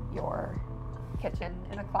your kitchen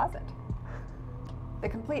in a closet. The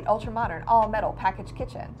complete ultra-modern, all-metal package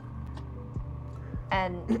kitchen.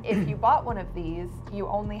 And if you bought one of these, you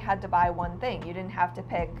only had to buy one thing. You didn't have to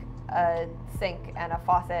pick a sink and a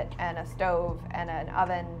faucet and a stove and an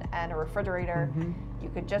oven and a refrigerator. You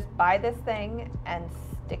could just buy this thing and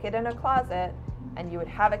stick it in a closet and you would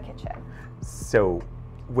have a kitchen. So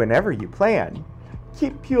whenever you plan,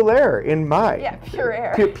 keep Pureaire in mind. Yeah,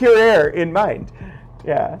 Pureaire. Pureaire in mind.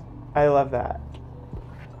 Yeah, I love that.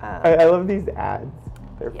 I love these ads.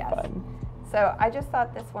 They're fun. So I just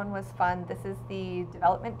thought this one was fun. This is the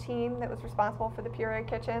development team that was responsible for the Pureaire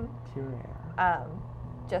Kitchen. Pureaire.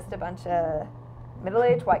 Just a bunch of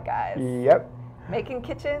middle-aged white guys. Yep. Making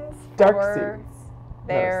kitchens Dark for suits,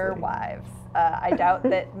 their mostly. wives. I doubt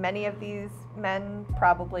that many of these men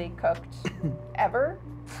probably cooked ever,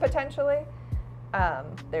 potentially.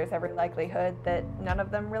 There's every likelihood that none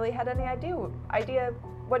of them really had any idea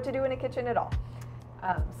what to do in a kitchen at all.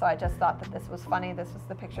 So I just thought that this was funny. This was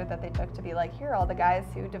the picture that they took to be like, here are all the guys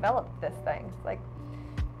who developed this thing. It's like,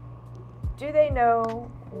 do they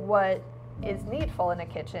know what is needful in a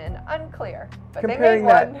kitchen? Unclear. But they made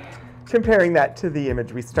one. Comparing that to the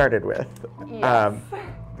image we started with, Yes.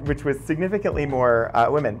 Which was significantly more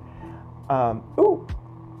women. And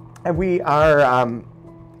we are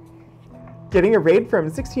getting a raid from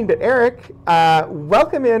 16-Bit Eric.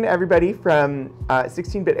 Welcome in, everybody, from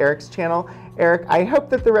 16-Bit Eric's channel. Eric, I hope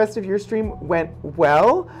that the rest of your stream went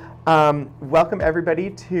well. Welcome, everybody,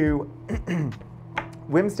 to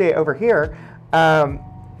Wednesday over here.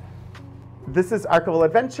 This is Archival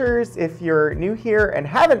Adventures. If you're new here and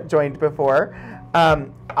haven't joined before,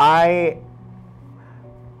 I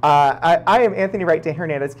am Anthony Wright de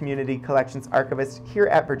Hernandez, Community Collections Archivist here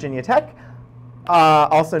at Virginia Tech,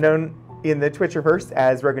 also known in the Twitcherverse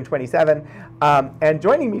as Rogan27. And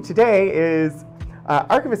joining me today is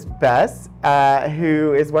Archivist Bess,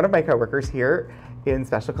 who is one of my coworkers here in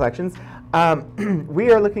Special Collections.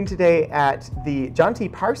 We are looking today at the John T.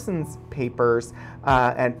 Parsons Papers,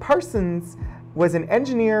 and Parsons was an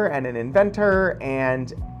engineer and an inventor,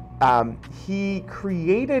 and he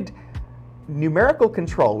created numerical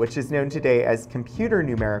control, which is known today as computer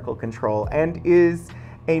numerical control, and is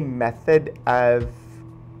a method of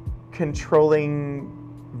controlling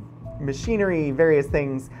machinery, various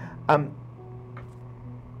things,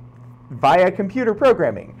 via computer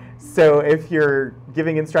programming. So if you're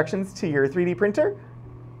giving instructions to your 3D printer,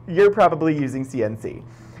 you're probably using CNC.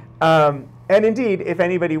 And indeed, if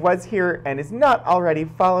anybody was here and is not already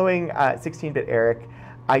following 16-Bit Eric,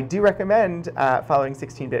 I do recommend following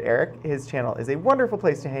 16-Bit Eric. His channel is a wonderful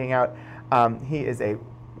place to hang out. He is a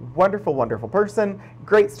wonderful, wonderful person,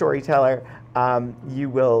 great storyteller. You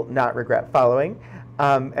will not regret following.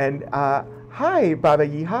 Hi, Baba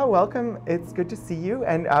Yeehaw, welcome. It's good to see you,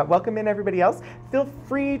 and welcome in everybody else. Feel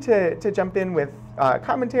free to jump in with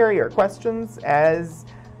commentary or questions as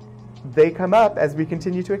they come up as we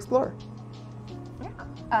continue to explore.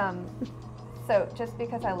 Yeah. So just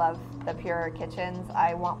because I love the Pureaire kitchens,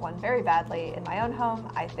 I want one very badly in my own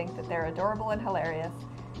home. I think that they're adorable and hilarious.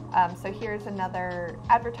 So here's another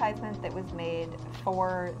advertisement that was made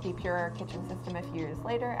for the Pureaire kitchen system a few years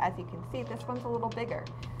later. As you can see, this one's a little bigger.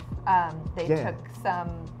 They took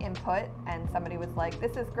some input and somebody was like,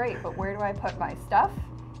 this is great, but where do I put my stuff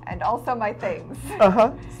and also my things?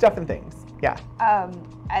 Stuff and things, yeah.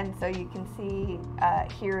 And so you can see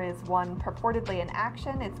here is one purportedly in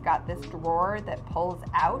action. It's got this drawer that pulls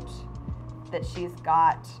out, that she's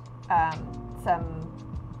got some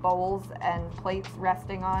bowls and plates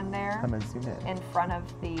resting on there. I'm gonna zoom in front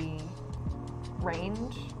of the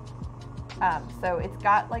range. So it's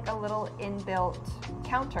got like a little inbuilt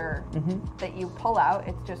counter that you pull out.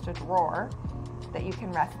 It's just a drawer that you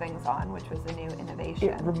can rest things on, which was a new innovation.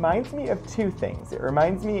 It reminds me of two things. It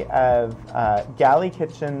reminds me of galley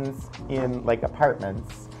kitchens in like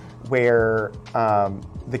apartments where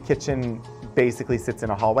the kitchen basically sits in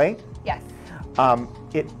a hallway. Yes.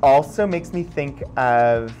 It also makes me think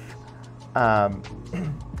of,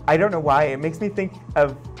 I don't know why, it makes me think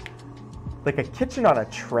of like a kitchen on a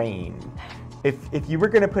train. If you were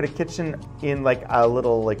going to put a kitchen in like a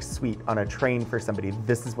little like suite on a train for somebody,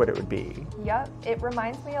 this is what it would be. Yep, it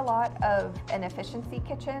reminds me a lot of an efficiency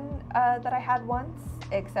kitchen that I had once,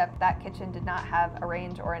 except that kitchen did not have a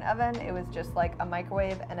range or an oven. It was just like a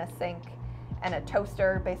microwave and a sink and a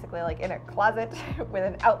toaster, basically like in a closet with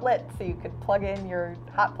an outlet so you could plug in your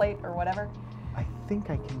hot plate or whatever. I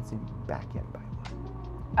think I can zoom back in by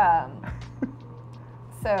one.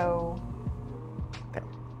 So, okay.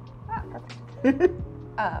 Perfect.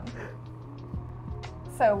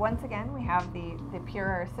 So once again, we have the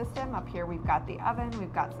Pureaire system. Up here we've got the oven,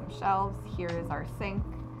 we've got some shelves, here is our sink,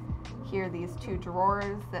 here are these two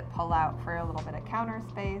drawers that pull out for a little bit of counter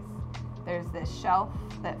space. There's this shelf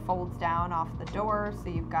that folds down off the door, so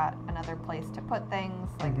you've got another place to put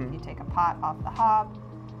things, like if you take a pot off the hob.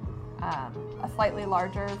 A slightly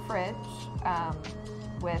larger fridge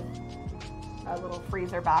with a little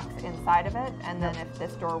freezer box inside of it, and then if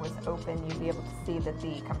this door was open, you'd be able to see that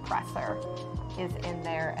the compressor is in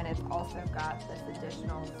there, and it's also got this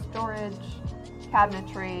additional storage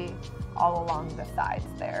cabinetry all along the sides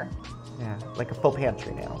there. Yeah, like a full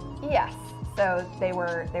pantry now. Yes, so they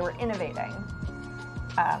were innovating,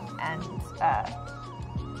 and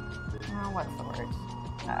what's the word?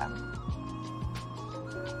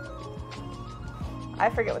 I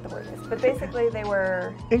forget what the word is, but basically they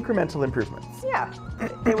were... Incremental improvements. Yeah,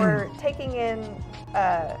 they were taking in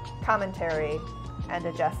commentary and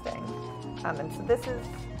adjusting. And so this is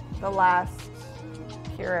the last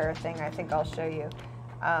Pureaire thing I think I'll show you.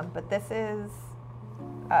 But this is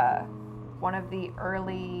one of the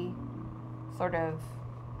early sort of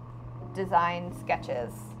design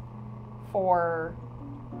sketches for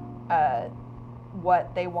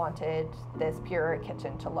what they wanted this Pureaire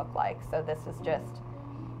kitchen to look like. So this is just,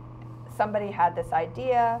 somebody had this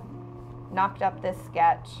idea, knocked up this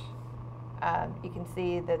sketch. You can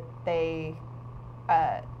see that they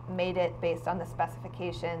made it based on the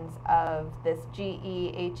specifications of this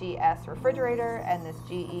GE HES refrigerator and this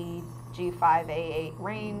GE G5A8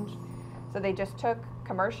 range. So they just took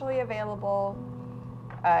commercially available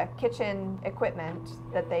kitchen equipment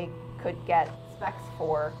that they could get specs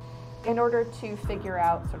for in order to figure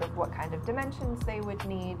out sort of what kind of dimensions they would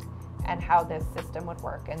need and how this system would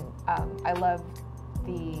work. And I love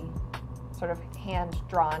the sort of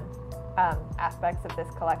hand-drawn aspects of this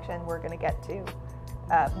collection. We're going to get to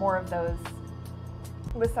more of those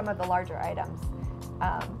with some of the larger items.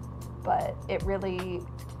 But it really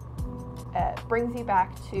brings you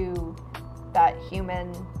back to that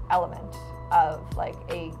human element of like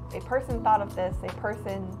a person thought of this, a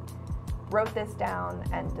person wrote this down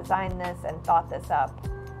and designed this and thought this up,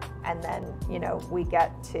 and then, you know, we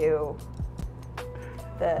get to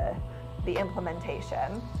the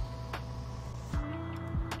implementation.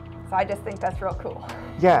 So I just think that's real cool.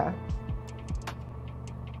 Yeah.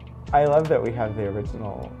 I love that we have the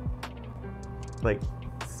original, like,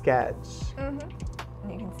 sketch. Mm-hmm.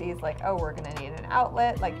 And you can see it's like, oh, we're gonna need an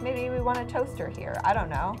outlet. Like maybe we want a toaster here. I don't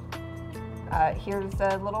know. Here's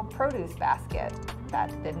a little produce basket that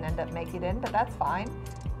didn't end up making it in, but that's fine.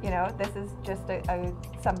 You know, this is just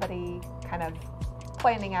somebody kind of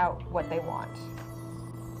planning out what they want.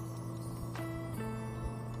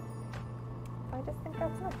 I just think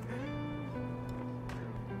that's it.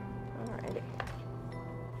 Alrighty.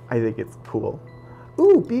 I think it's cool.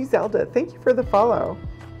 Ooh, B. Zelda, thank you for the follow.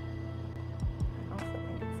 I also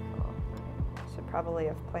think it's cool. I should probably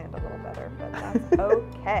have planned a little better, but that's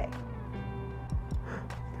okay.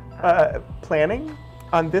 Planning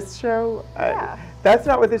on this show? Yeah. That's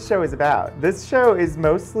not what this show is about. This show is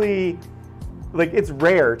mostly, like, it's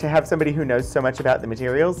rare to have somebody who knows so much about the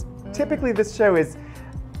materials. Typically, this show is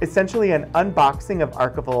essentially an unboxing of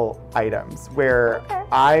archival items where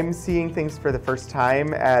I'm seeing things for the first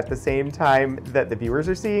time at the same time that the viewers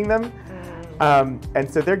are seeing them. And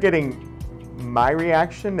so they're getting my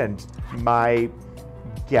reaction and my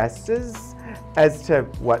guesses as to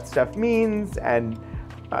what stuff means, and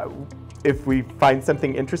if we find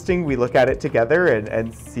something interesting, we look at it together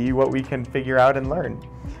and see what we can figure out and learn.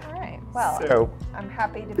 All right. Well, so, I'm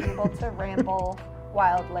happy to be able to ramble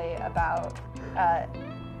wildly about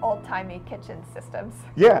old-timey kitchen systems.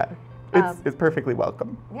 Yeah, it's perfectly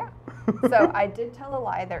welcome. Yeah. So I did tell a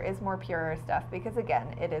lie. There is more Pureaire stuff because, again,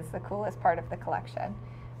 it is the coolest part of the collection.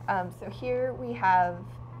 So here we have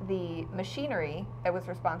the machinery that was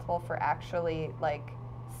responsible for actually, like,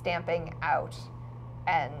 stamping out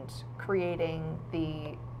and creating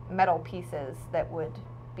the metal pieces that would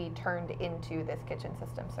be turned into this kitchen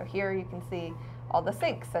system. So here you can see all the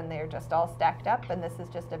sinks, and they're just all stacked up, and this is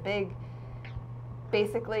just a big,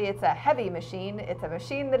 basically it's a heavy machine. It's a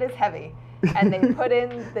machine that is heavy, and they put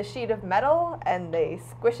in the sheet of metal and they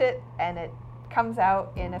squish it and it comes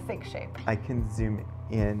out in a sink shape. I can zoom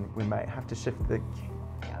in. We might have to shift the,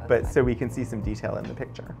 but so we can see some detail in the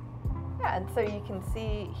picture. Yeah, and so you can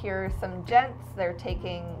see here some gents. They're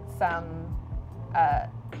taking some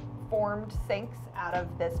formed sinks out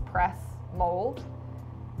of this press mold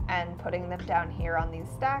and putting them down here on these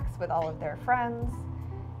stacks with all of their friends.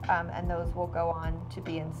 And those will go on to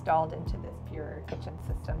be installed into this Pureaire kitchen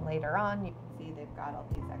system later on. You can see they've got all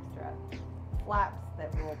these extra flaps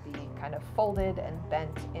that will be kind of folded and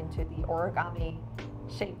bent into the origami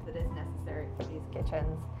shape that is necessary for these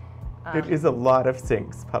kitchens. It is a lot of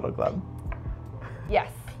sinks, Puddle Glove.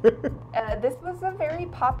 Yes. This was a very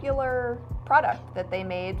popular product that they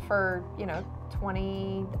made for,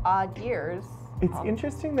 20 odd years. It's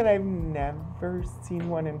interesting that I've never seen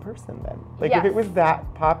one in person then. Like, yes. If it was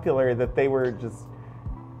that popular that they were just,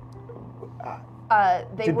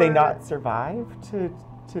 Did they not survive to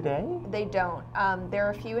today? They don't. There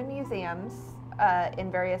are a few in museums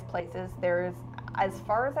in various places. There's, as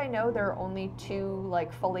far as I know, there are only 2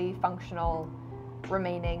 like fully functional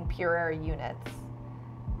remaining Pureaire units.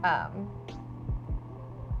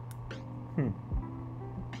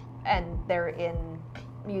 And they're in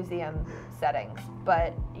museum settings.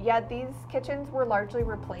 But yeah, these kitchens were largely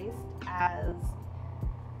replaced as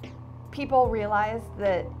people realized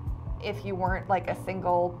that if you weren't like a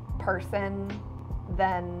single person,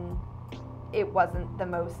 then it wasn't the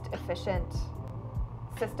most efficient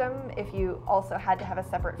system. If you also had to have a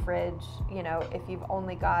separate fridge, you know, if you've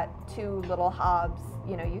only got 2 little hobs,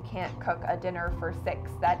 you know, you can't cook a dinner for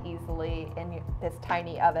 6 that easily in this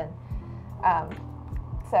tiny oven.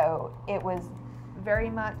 So it was very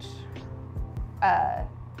much a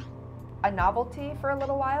novelty for a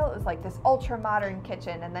little while. It was like this ultra modern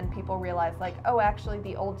kitchen, and then people realized like, oh, actually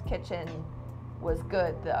the old kitchen was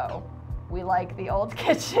good though. We like the old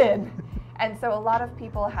kitchen. And so a lot of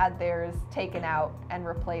people had theirs taken out and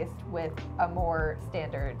replaced with a more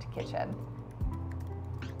standard kitchen.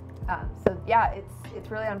 So yeah, it's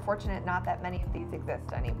really unfortunate not that many of these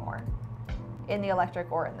exist anymore in the electric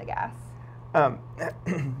or in the gas. I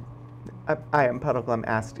am Puddleglum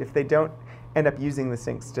asked, if they don't end up using the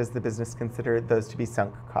sinks, does the business consider those to be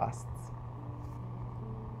sunk costs?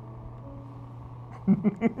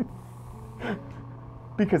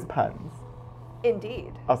 Because puns.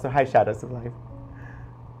 Indeed. Also, hi, Shadows of Life.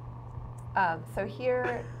 So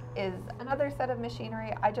here is another set of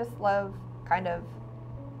machinery. I just love kind of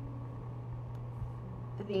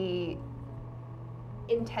the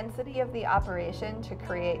intensity of the operation to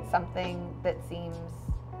create something that seems,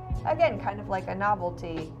 again, kind of like a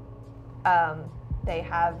novelty. They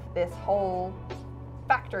have this whole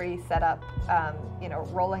factory set up, you know,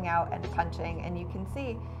 rolling out and punching, and you can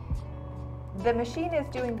see the machine is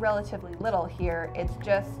doing relatively little here. It's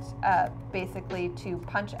just basically to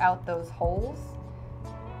punch out those holes.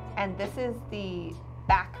 And this is the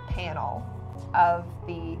back panel of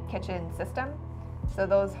the kitchen system. So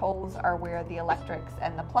those holes are where the electrics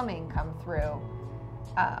and the plumbing come through.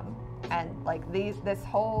 And like this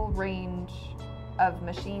whole range of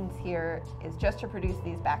machines here is just to produce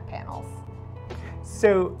these back panels.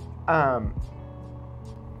 So,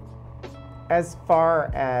 as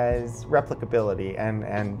far as replicability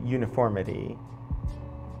and uniformity,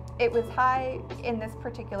 it was high in this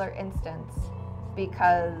particular instance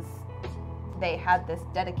because they had this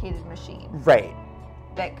dedicated machine. Right.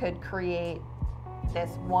 That could create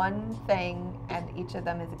this one thing, and each of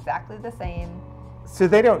them is exactly the same. So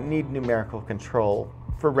they don't need numerical control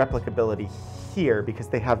for replicability here because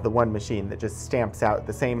they have the one machine that just stamps out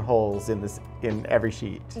the same holes in every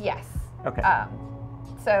sheet. Yes. Okay.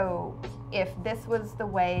 So if this was the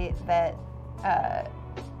way that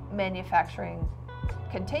manufacturing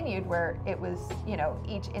continued, where it was, you know,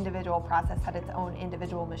 each individual process had its own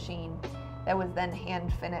individual machine that was then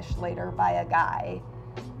hand finished later by a guy,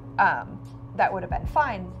 that would have been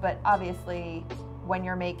fine. But obviously, when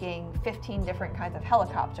you're making 15 different kinds of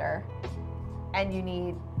helicopter and you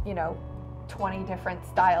need, you know, 20 different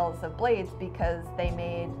styles of blades because they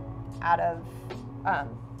made out of,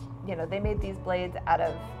 you know, they made these blades out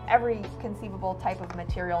of every conceivable type of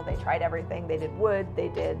material. They tried everything. They did wood, they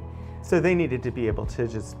did. So they needed to be able to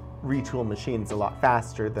just retool machines a lot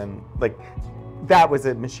faster than, like, that was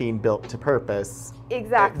a machine built to purpose.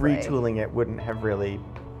 Exactly. Retooling it wouldn't have really.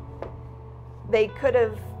 They could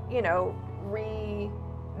have, you know,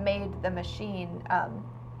 remade the machine.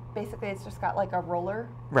 Basically, it's just got like a roller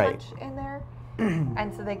punch in there.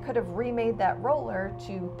 And so they could have remade that roller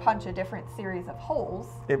to punch a different series of holes.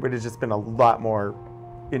 It would have just been a lot more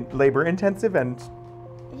labor intensive and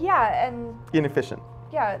inefficient.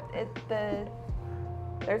 Yeah,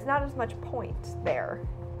 there's not as much point there.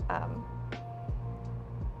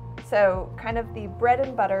 So kind of the bread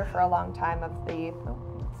and butter for a long time of the,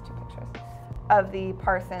 that's 2 pictures, of the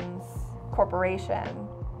Parsons Corporation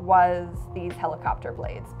was these helicopter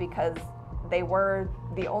blades because they were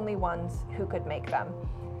the only ones who could make them.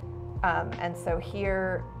 And so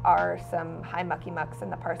here are some high mucky mucks in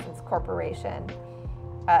the Parsons Corporation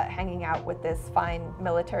hanging out with this fine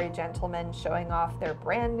military gentleman showing off their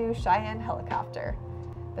brand new Cheyenne helicopter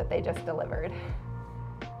that they just delivered.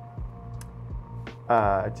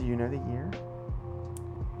 Do you know the year?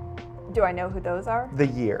 Do I know who those are? The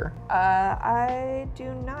year. I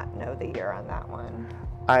do not know the year on that one.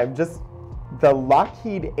 The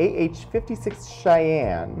Lockheed AH-56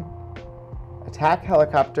 Cheyenne attack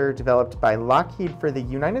helicopter developed by Lockheed for the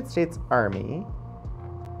United States Army.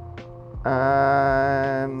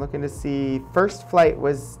 I'm looking to see. First flight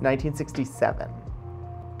was 1967.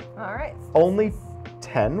 All right. Only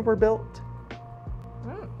 10 were built.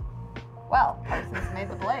 Well, Parsons made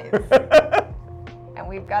the blades, and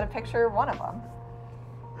we've got a picture of one of them.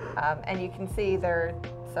 And you can see there are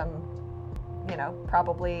some,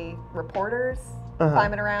 probably reporters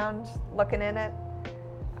climbing around, looking in it.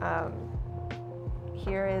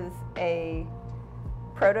 Here is a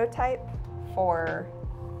prototype for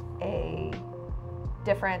a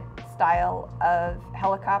different style of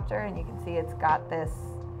helicopter, and you can see it's got this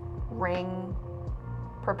ring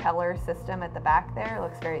propeller system at the back there. It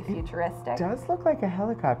looks very futuristic. It does look like a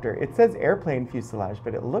helicopter. It says airplane fuselage,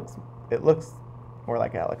 but it looks more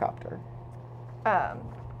like a helicopter. Did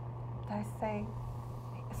I say?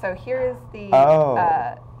 So here is the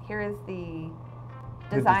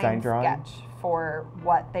design drawing sketch for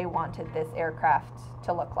what they wanted this aircraft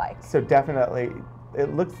to look like. So definitely,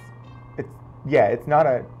 it's not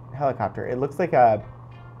a helicopter. It looks like a.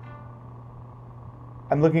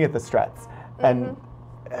 I'm looking at the struts, and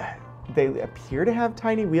they appear to have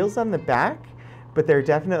tiny wheels on the back, but they're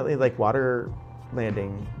definitely like water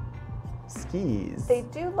landing skis. They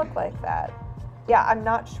do look like that. Yeah, I'm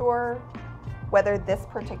not sure whether this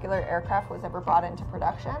particular aircraft was ever brought into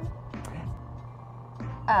production.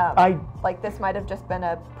 Like this might have just been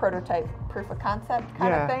a prototype proof of concept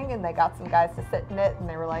kind of thing, and they got some guys to sit in it, and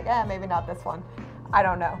they were like, maybe not this one. I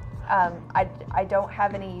don't know. I don't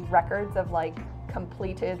have any records of like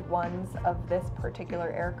completed ones of this particular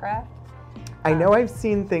aircraft. I know I've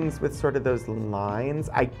seen things with sort of those lines.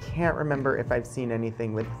 I can't remember if I've seen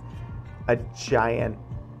anything with a giant.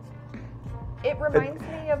 It reminds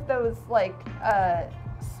me of those like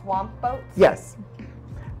swamp boats. Yes,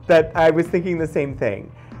 that I was thinking the same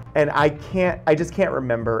thing, and I just can't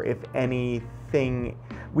remember if anything.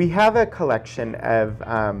 We have a collection of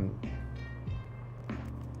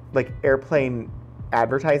like airplane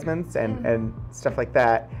advertisements and stuff like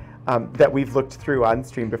that that we've looked through on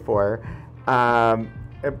stream before.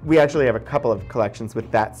 We actually have a couple of collections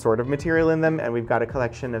with that sort of material in them, and we've got a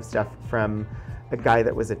collection of stuff from a guy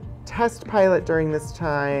that was a test pilot during this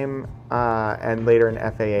time, and later an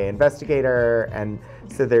FAA investigator, and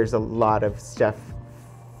so there's a lot of stuff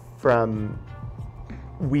from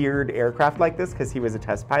weird aircraft like this because he was a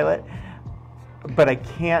test pilot, but I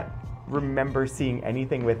can't remember seeing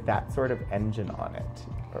anything with that sort of engine on it.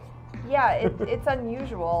 Yeah, it's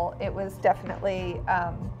unusual. It was definitely,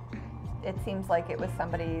 it seems like it was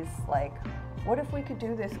somebody's like, what if we could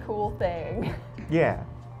do this cool thing? Yeah.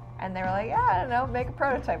 And they were like, I don't know, make a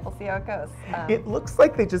prototype, we'll see how it goes. It looks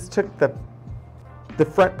like they just took the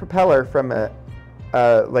front propeller from a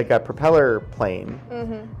propeller plane,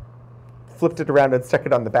 flipped it around and stuck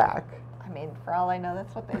it on the back. I mean, for all I know,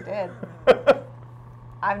 that's what they did.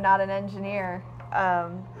 I'm not an engineer.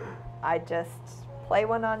 I just play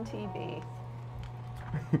one on TV.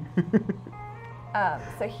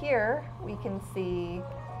 So here we can see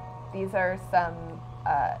these are some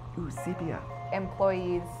sepia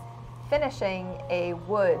employees finishing a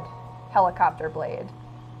wood helicopter blade.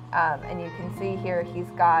 And you can see here he's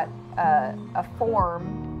got a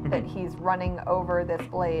form that he's running over this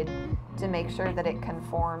blade to make sure that it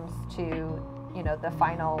conforms to, the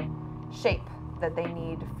final shape that they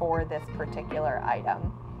need for this particular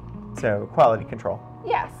item. So quality control.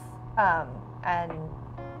 Yes. And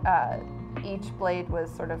each blade was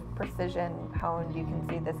sort of precision honed. You can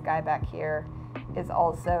see this guy back here is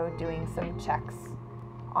also doing some checks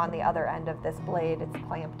on the other end of this blade. It's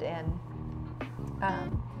clamped in.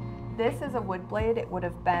 This is a wood blade. It would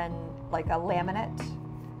have been like a laminate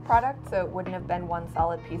product, so it wouldn't have been one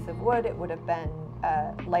solid piece of wood. It would have been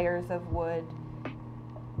layers of wood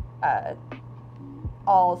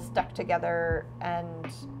all stuck together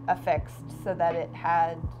and affixed so that it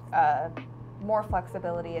had more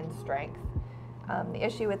flexibility and strength. The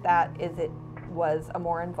issue with that is it was a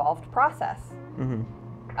more involved process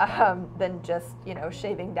than just,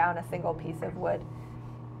 shaving down a single piece of wood.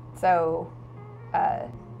 So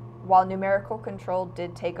while numerical control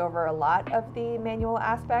did take over a lot of the manual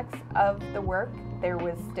aspects of the work, there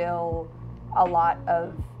was still a lot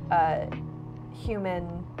of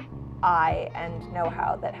human eye and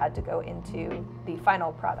know-how that had to go into the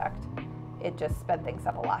final product. It just sped things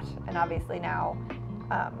up a lot. And obviously now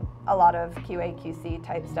a lot of QA/QC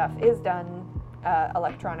type stuff is done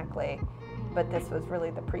electronically, but this was really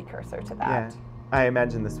the precursor to that. Yeah. I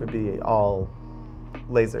imagine this would be all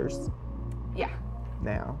lasers. Yeah.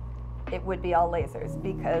 Now. It would be all lasers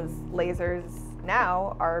because lasers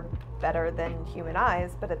now are better than human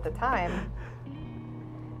eyes, but at the time,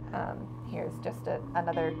 here's just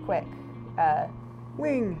another quick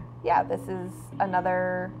wing. yeah, this is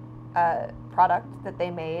another product that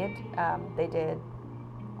they made. They did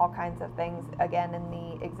all kinds of things, again, in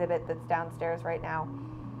the exhibit that's downstairs right now.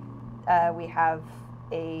 We have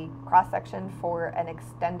a cross-section for an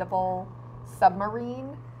extendable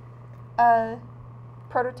submarine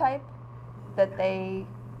prototype that they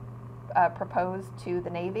proposed to the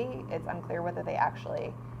Navy. It's unclear whether they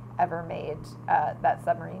actually ever made that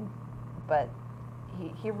submarine, but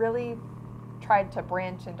he really tried to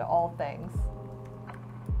branch into all things.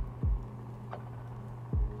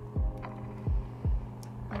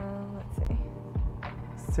 Let's see.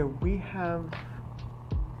 So we have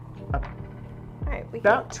All right,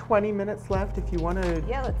 about 20 minutes left if you want to...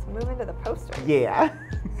 Yeah, let's move into the posters. Yeah.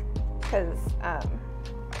 Because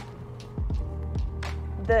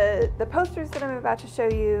the posters that I'm about to show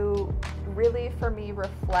you really, for me,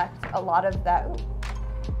 reflect a lot of that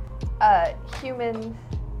human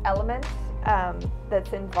element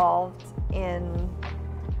that's involved in...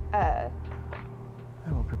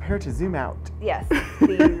 Oh, prepare to zoom out. Yes,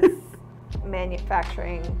 these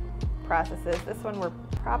manufacturing processes. This one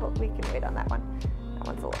we can wait on that one. That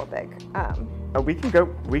one's a little big. Oh, we can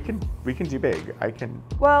do big.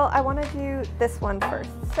 Well, I want to do this one first.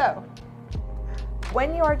 So,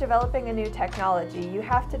 when you are developing a new technology, you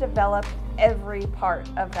have to develop every part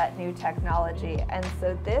of that new technology. And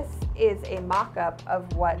so this is a mock-up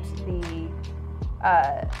of what the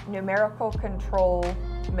numerical control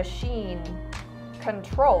machine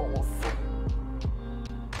controls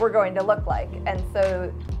were going to look like. And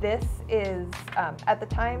so this is, at the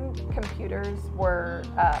time, computers were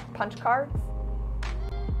punch cards.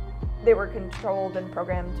 They were controlled and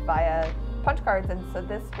programmed via punch cards, and so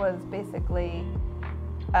this was basically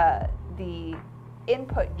the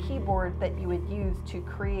input keyboard that you would use to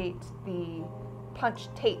create the punch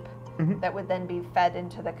tape that would then be fed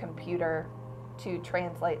into the computer to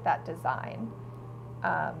translate that design.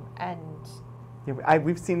 And yeah,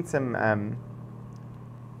 we've seen some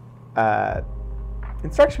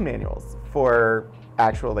instruction manuals for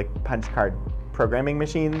actual punch card programming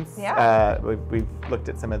machines. Yeah. We've looked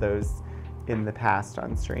at some of those in the past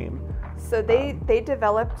on stream. So they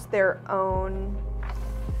developed their own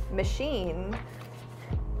machine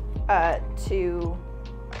to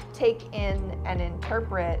take in and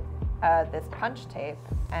interpret this punch tape.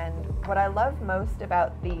 And what I love most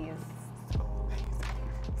about these...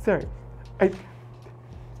 Sorry,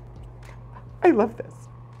 I love this.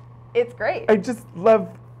 It's great. I just love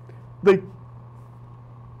the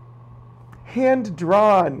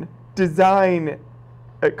hand-drawn design,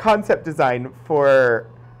 concept design for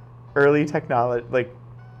early technology,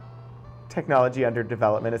 technology under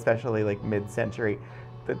development, especially mid-century.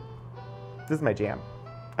 This is my jam.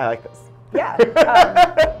 I like this. Yeah.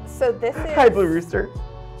 So this is... Hi, Blue Rooster.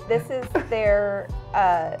 This is their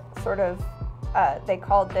they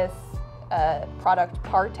called this product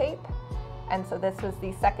Partape. And so this was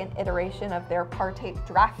the second iteration of their Partape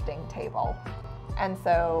drafting table. And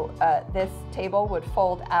so this table would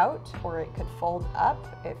fold out, or it could fold up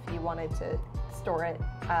if you wanted to store it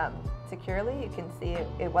securely. You can see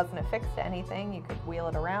it wasn't affixed to anything. You could wheel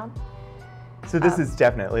it around. So this is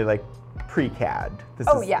definitely pre-CAD.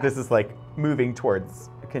 This is moving towards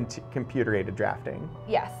computer-aided drafting.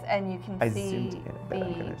 Yes, and you can see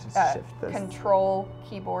the control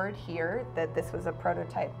keyboard here that this was a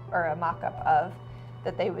prototype or a mock-up of,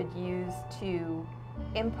 that they would use to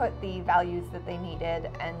input the values that they needed,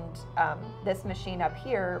 and this machine up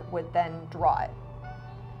here would then draw it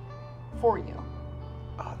for you.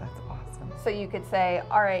 Oh, that's awesome. So you could say,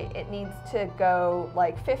 all right, it needs to go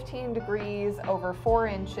 15 degrees over 4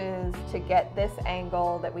 inches to get this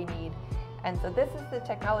angle that we need. And so this is the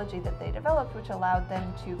technology that they developed, which allowed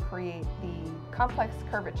them to create the complex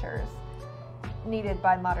curvatures needed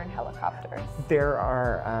by modern helicopters. There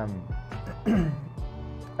are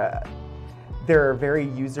very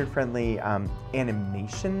user-friendly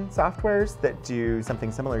animation softwares that do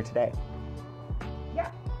something similar today. Yeah.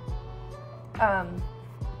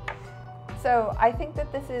 So I think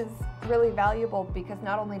that this is really valuable because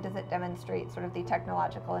not only does it demonstrate sort of the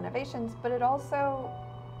technological innovations, but it also,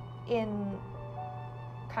 in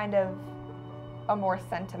kind of a more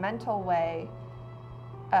sentimental way,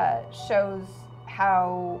 shows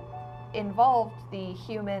how involved the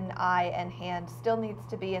human eye and hand still needs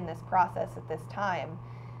to be in this process at this time,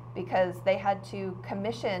 because they had to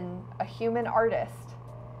commission a human artist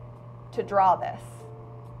to draw this.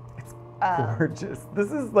 It's gorgeous.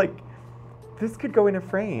 This is this could go in a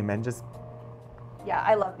frame and just... Yeah,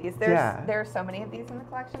 I love these. There are so many of these in the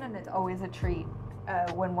collection, and it's always a treat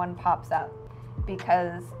when one pops up,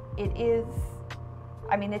 because it is,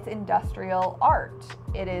 I mean, it's industrial art.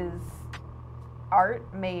 It is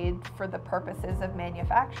art made for the purposes of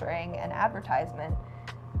manufacturing and advertisement,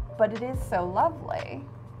 but it is so lovely.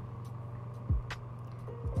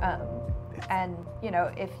 And, you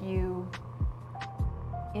know, if you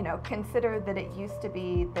consider that it used to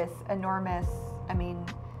be this enormous, I mean,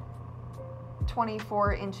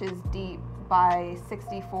 24 inches deep by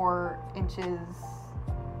 64 inches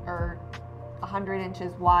or 100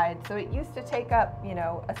 inches wide. So it used to take up, you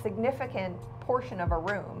know, a significant portion of a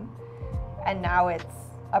room. And now it's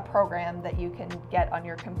a program that you can get on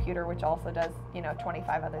your computer, which also does, you know,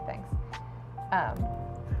 25 other things.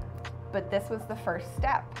 But this was the first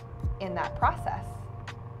step in that process.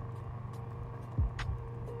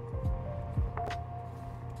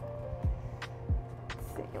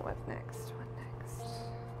 Let's see, what's next?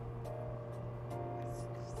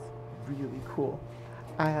 Really cool.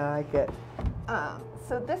 I like it.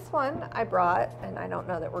 So this one I brought, and I don't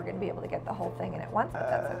know that we're going to be able to get the whole thing in at once, but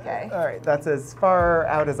that's okay. All right, that's as far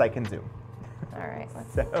out as I can zoom. All right.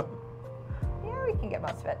 So. Yeah, we can get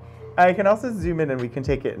most of it. I can also zoom in and we can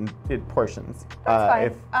take it in portions.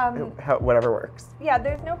 That's fine. Whatever works. Yeah,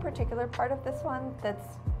 there's no particular part of this one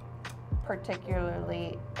that's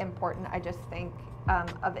particularly important. I just think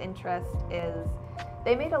of interest is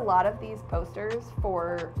they made a lot of these posters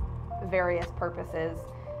for various purposes.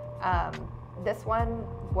 This one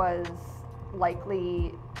was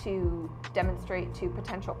likely to demonstrate to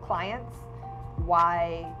potential clients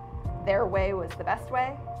why their way was the best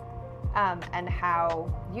way, and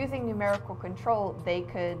how using numerical control they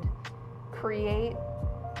could create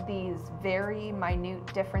these very minute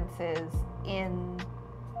differences in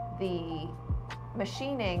the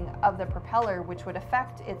machining of the propeller, which would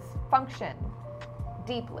affect its function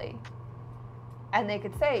deeply. And they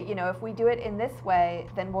could say, you know, if we do it in this way,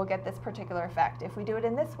 then we'll get this particular effect. If we do it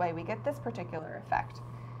in this way, we get this particular effect.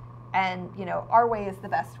 And, you know, our way is the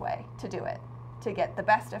best way to do it, to get the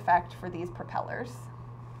best effect for these propellers.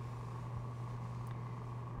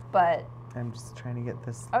 But I'm just trying to get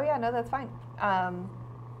this. Oh yeah, no, that's fine.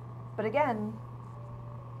 But again,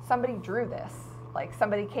 somebody drew this. Like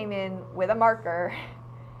somebody came in with a marker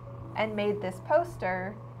and made this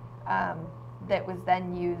poster that was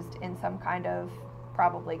then used in some kind of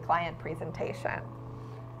probably client presentation.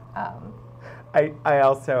 I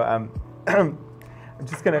also, I'm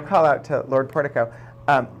just going to call out to Lord Portico.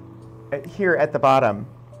 Here at the bottom,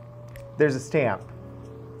 there's a stamp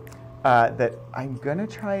that I'm going to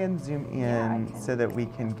try and zoom in so that we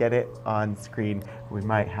can get it on screen. We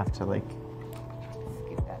might have to like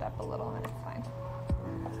scoot that up a little and it's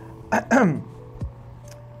fine.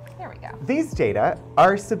 There we go. These data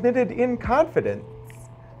are submitted in confidence.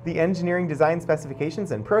 The engineering design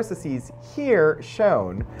specifications and processes here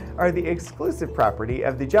shown are the exclusive property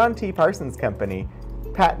of the John T. Parsons Company,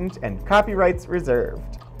 patent and copyrights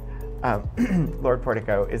reserved. Lord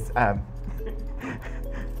Portico is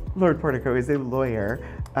Lord Portico is a lawyer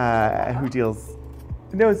who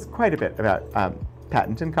knows quite a bit about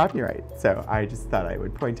patent and copyright. So I just thought I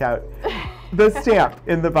would point out the stamp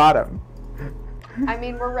in the bottom. I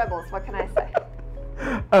mean, we're rebels. What can I say?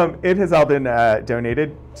 It has all been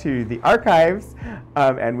donated to the archives,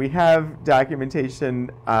 and we have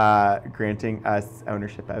documentation granting us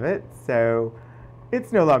ownership of it, so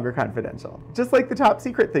it's no longer confidential. Just like the top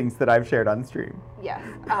secret things that I've shared on stream. Yes.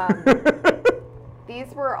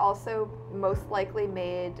 These were also most likely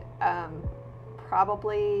made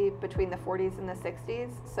probably between the 40s and the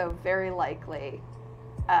 60s, so very likely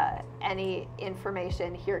any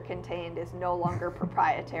information here contained is no longer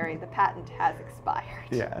proprietary. The patent has expired.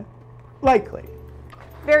 Yeah, likely.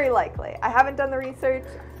 Very likely. I haven't done the research.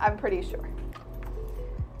 I'm pretty sure.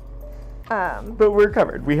 But we're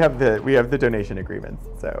covered. We have the donation agreements.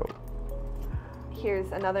 So here's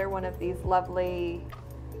another one of these lovely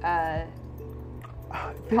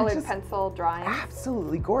colored pencil drawings.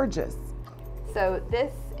 Absolutely gorgeous. So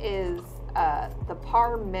this is the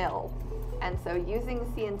Par mill. And so using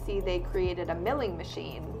CNC, they created a milling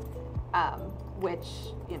machine, which,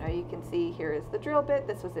 you know, you can see here is the drill bit.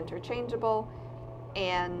 This was interchangeable.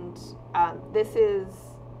 And this is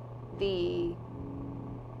the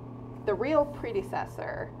real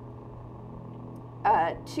predecessor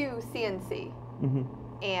to CNC. Mm-hmm.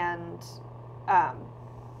 And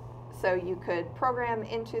so you could program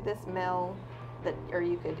into this mill, or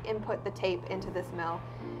you could input the tape into this mill,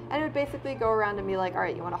 and it would basically go around and be like, all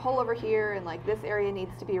right, you want a hole over here, and like this area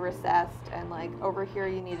needs to be recessed, and like over here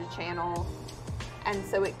you need a channel. And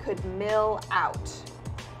so it could mill out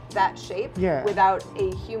that shape without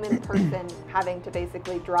a human person having to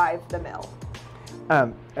basically drive the mill.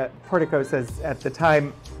 Portico says at the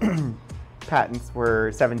time, patents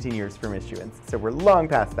were 17 years from issuance, so we're long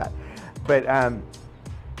past that. But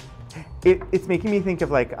it's making me think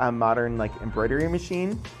of like a modern like embroidery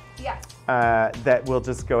machine. Yes. That will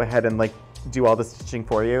just go ahead and like do all the stitching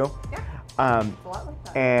for you. Yeah. It's a lot like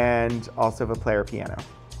that. And also have a player piano.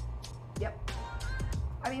 Yep.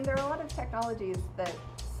 I mean, there are a lot of technologies that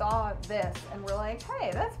saw this and were like,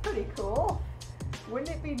 hey, that's pretty cool. Wouldn't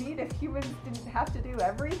it be neat if humans didn't have to do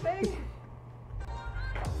everything?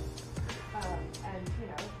 And, you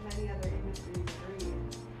know, many other industries agreed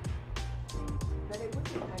that it would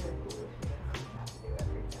be kind of cool if humans didn't have to do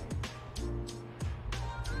everything.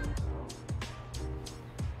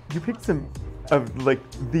 You picked some of like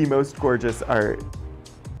the most gorgeous art.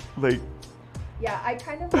 Like, yeah, I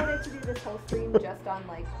kind of wanted to do this whole stream just on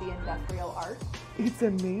like the industrial art. it's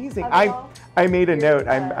amazing. Of it all. I made a Here's note.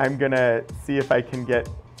 I'm gonna see if I can get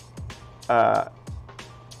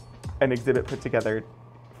an exhibit put together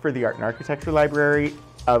for the Art and Architecture Library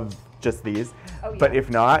of just these. Oh, yeah. But if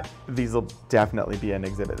not, these will definitely be an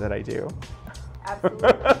exhibit that I do. Absolutely.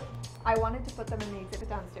 I wanted to put them in the exhibit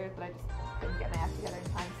downstairs, but I just couldn't get my act together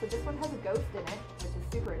in time. So this one has a ghost in it, which is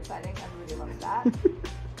super exciting. Everybody loves that.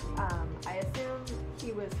 I assume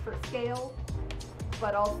he was for scale,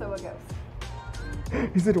 but also a ghost.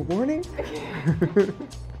 Is it a warning?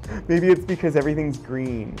 Maybe it's because everything's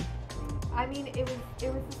green. I mean, it was the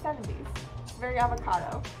 70s. It's very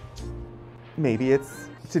avocado. Maybe it's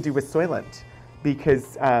to do with Soylent,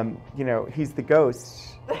 because you know, he's the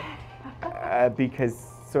ghost because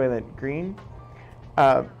Soylent Green.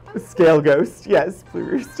 Scale ghost, yes, Blue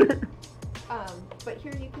Rooster. But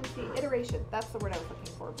here you can see iteration. That's the word I was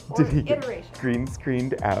looking for before. Did he get Iteration. green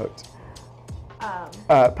screened out?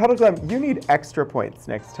 Puddle Glam, you need extra points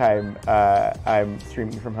next time I'm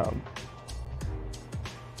streaming from home.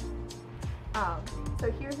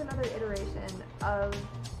 So here's another iteration of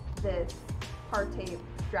this Partape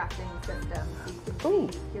drafting system. So you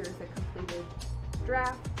can see here's a completed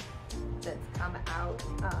draft that's come out.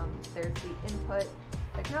 There's the input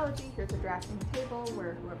technology. Here's a drafting table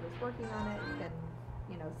where whoever's working on it can,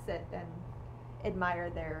 you know, sit and admire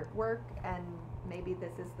their work, and maybe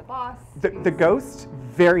this is the boss. The ghost,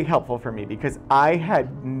 very helpful for me because I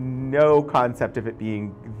had no concept of it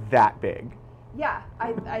being that big. Yeah,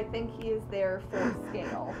 I think he is there for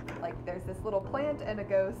scale. Like there's this little plant and a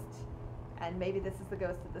ghost, and maybe this is the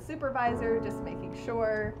ghost of the supervisor, just making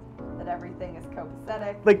sure that everything is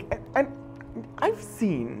copacetic. Like, and I've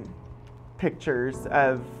seen pictures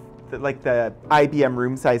of the IBM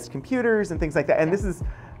room-sized computers and things like that, and this is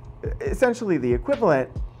essentially the equivalent.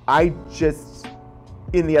 I just,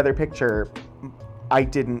 in the other picture, I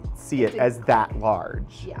didn't see it as that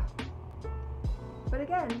large. Yeah. But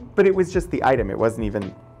again. But it was just the item. It wasn't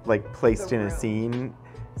even like placed in a room. scene.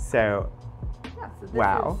 So, yeah, so this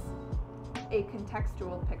wow. is a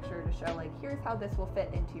contextual picture to show like, here's how this will fit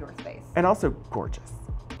into your space. And also gorgeous.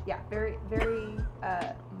 Yeah, very, very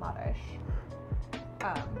modish.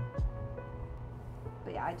 But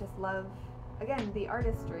yeah, I just love, again, the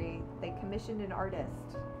artistry. They commissioned an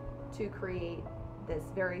artist to create this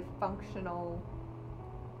very functional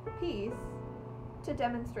piece to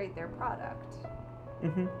demonstrate their product.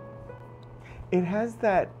 Mm-hmm. It has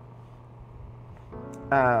that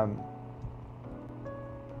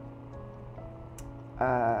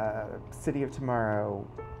City of Tomorrow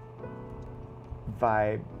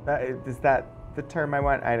vibe. Is that the term I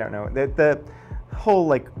want? I don't know. The whole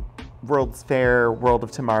like World's Fair, World of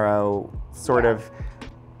Tomorrow sort of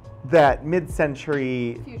that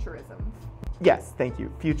mid-century futurism. Yes, thank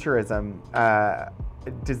you. Futurism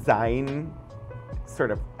design sort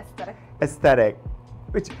of aesthetic,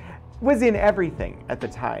 which was in everything at the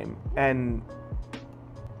time, and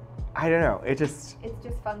I don't know. It's just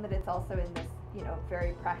fun that it's also in this, you know,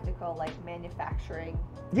 very practical like manufacturing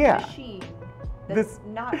machine. That's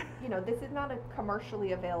not, you know, this is not a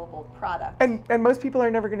commercially available product. And most people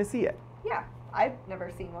are never going to see it. Yeah, I've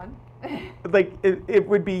never seen one. Like it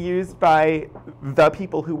would be used by the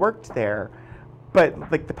people who worked there, but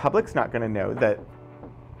like the public's not going to know that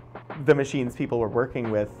the machines people were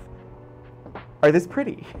working with are this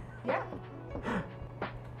pretty. Yeah.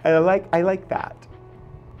 And I like that.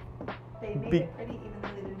 They made it pretty even though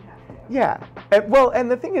they didn't have to. Yeah.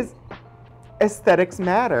 And the thing is, aesthetics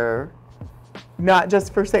matter, not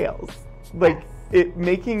just for sales. Like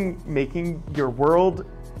making your world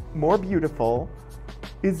more beautiful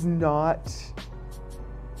is not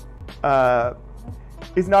a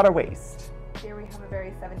waste. Here we have a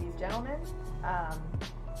very 70s gentleman,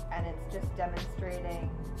 and it's just demonstrating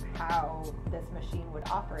how this machine would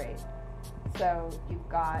operate. So you've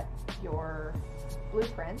got your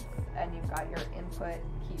blueprints and you've got your input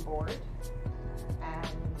keyboard, and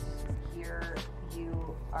here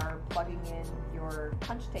you are plugging in your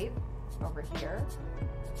punch tape over here.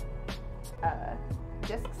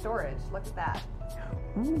 Disk storage, look at that.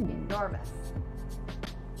 Ooh. Enormous.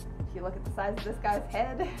 If you look at the size of this guy's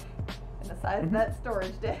head and the size of that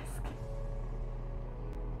storage disk.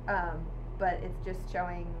 But it's just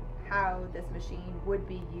showing how this machine would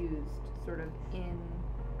be used sort of in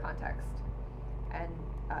context. And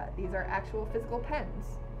these are actual physical pens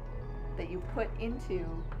that you put into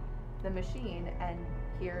the machine, and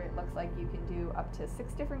here it looks like you can do up to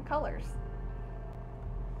 6 different colors.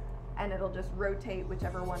 And it'll just rotate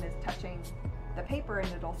whichever one is touching the paper,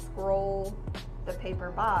 and it'll scroll the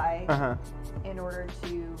paper by in order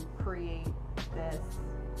to create this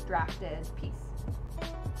drafted piece.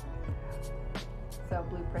 So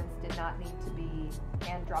blueprints did not need to be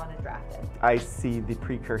hand-drawn and drafted. I see the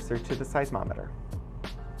precursor to the seismometer.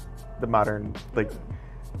 The modern, like,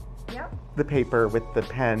 the paper with the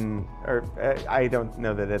pen, or I don't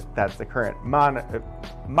know that that's the current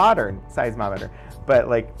modern seismometer, but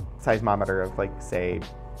like seismometer of like, say,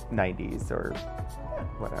 90s or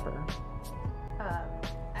whatever.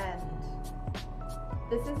 And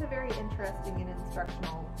this is a very interesting and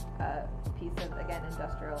instructional piece of, again,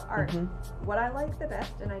 industrial art. What I like the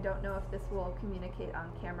best, and I don't know if this will communicate on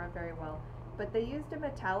camera very well, but they used a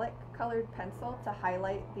metallic colored pencil to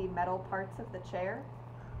highlight the metal parts of the chair.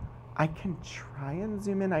 I can try and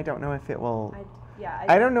zoom in. I don't know if it will.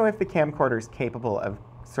 I don't know if the camcorder is capable of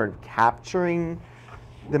sort of capturing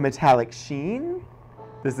the metallic sheen.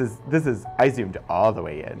 This is. I zoomed all the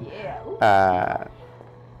way in. Yeah.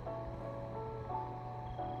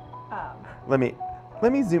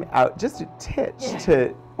 Let me zoom out just a titch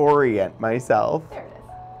to orient myself. There it is.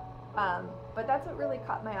 But that's what really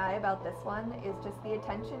caught my eye about this one, is just the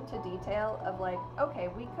attention to detail of like, okay,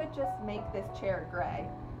 we could just make this chair gray,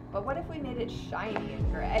 but what if we made it shiny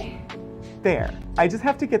and gray? There. I just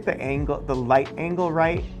have to get the angle, the light angle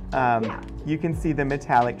right. You can see the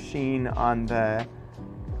metallic sheen on the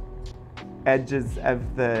edges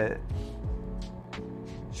of the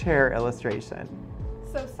chair illustration.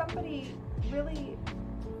 So somebody really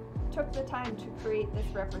took the time to create this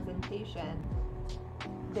representation.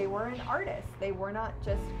 They were an artist. They were not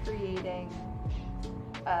just creating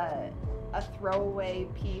a throwaway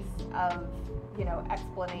piece of,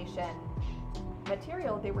 explanation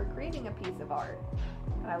material. They were creating a piece of art,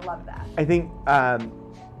 and I love that. I think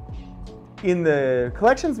in the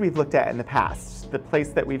collections we've looked at in the past, the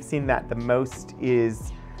place that we've seen that the most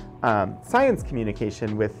is science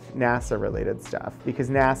communication with NASA-related stuff, because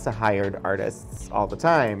NASA hired artists all the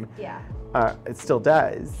time. Yeah. It still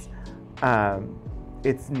does.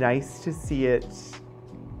 It's nice to see it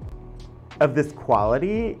of this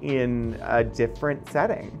quality in a different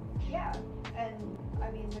setting. Yeah, and I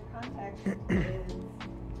mean the context is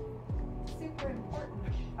super important.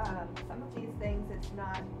 Some of these things, it's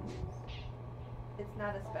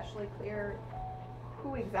not especially clear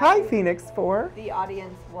who exactly Hi, Phoenix 4. the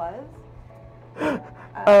audience was.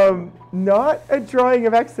 Not a drawing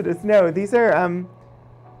of Exodus. No, these are.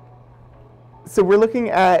 So we're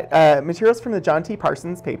looking at materials from the John T.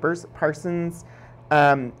 Parsons Papers. Parsons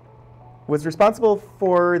was responsible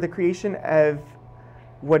for the creation of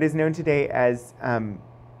what is known today as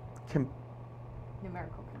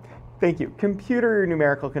Numerical control. Thank you. Computer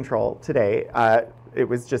numerical control today. It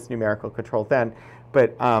was just numerical control then,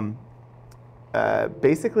 but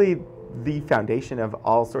basically the foundation of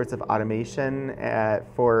all sorts of automation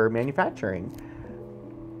for manufacturing.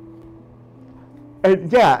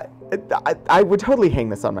 Yeah, I would totally hang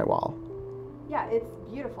this on my wall. Yeah, it's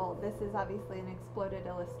beautiful. This is obviously an exploded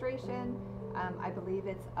illustration. I believe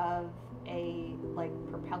it's of a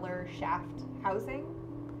propeller shaft housing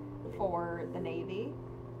for the Navy,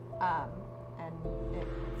 and it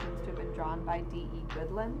seems to have been drawn by D.E.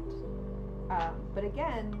 Goodland. But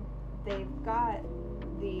again, they've got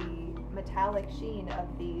the metallic sheen of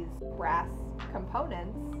these brass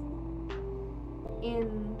components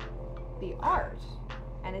in the art,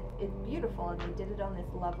 and it's beautiful, and they did it on this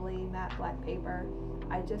lovely matte black paper.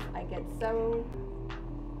 I get so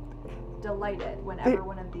delighted whenever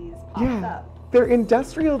one of these pops up. They're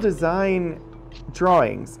industrial design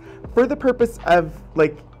drawings for the purpose of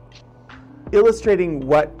illustrating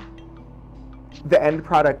what the end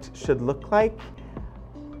product should look like,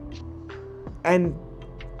 and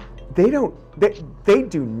they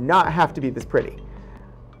do not have to be this pretty,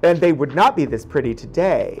 and they would not be this pretty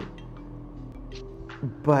today,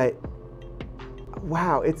 but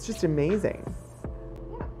wow, it's just amazing.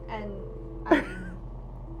 Yeah, and I mean,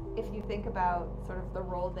 if you you think about sort of the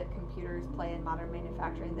role that computers play in modern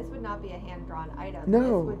manufacturing, this would not be a hand-drawn item.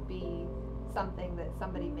 No. This would be something that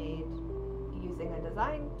somebody made using a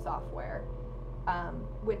design software,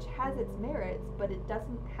 which has its merits, but it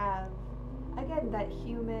doesn't have, again, that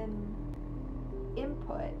human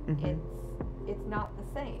input. It's not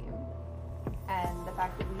the same. And the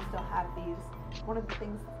fact that we still have these, one of the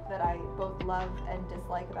things that I both love and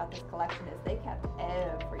dislike about this collection is they kept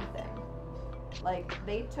everything. Like,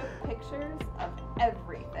 they took pictures of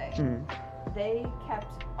everything. They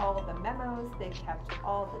kept all of the memos, they kept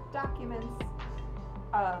all the documents.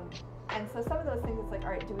 And so some of those things, it's like,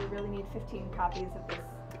 all right, do we really need 15 copies of this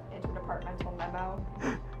interdepartmental memo?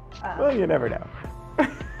 Well, you never know.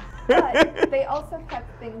 But they also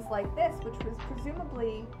kept things like this, which was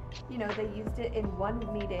presumably, you know, they used it in one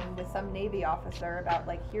meeting with some Navy officer about,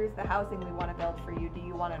 like, here's the housing we want to build for you, do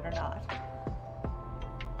you want it or not?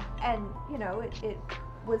 And, you know, it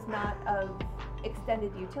was not of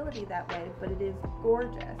extended utility that way, but it is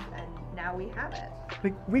gorgeous, and now we have it.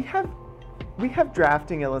 Like, we have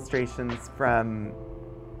drafting illustrations from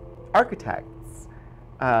architects,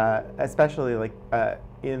 especially like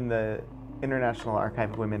in the International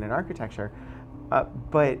Archive of Women in Architecture,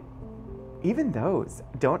 but even those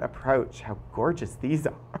don't approach how gorgeous these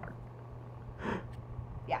are.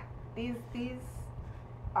 Yeah, these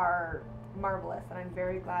are marvelous, and I'm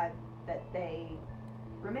very glad that they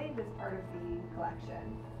remained as part of the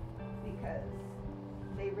collection, because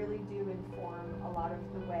they really do inform a lot of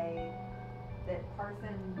the way that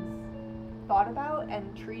Parsons thought about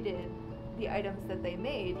and treated the items that they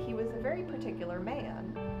made. He was a very particular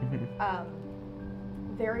man,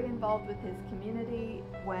 very involved with his community.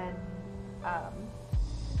 When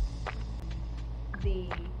the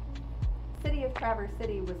city of Traverse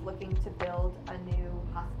City was looking to build a new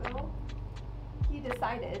hospital, he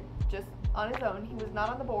decided just on his own, he was not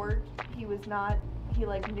on the board, he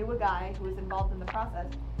like knew a guy who was involved in the process,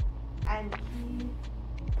 and he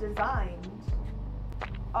designed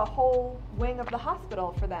a whole wing of the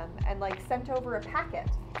hospital for them and like sent over a packet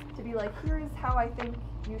to be like, here is how I think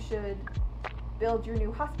you should build your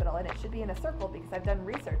new hospital, and it should be in a circle because I've done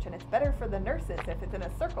research and it's better for the nurses if it's in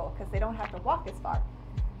a circle because they don't have to walk as far.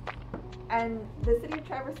 And the city of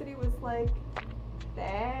Traverse City was like,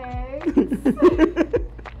 thanks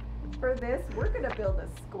for this, we're gonna build a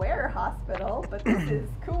square hospital, but this is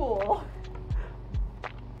cool.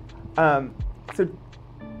 So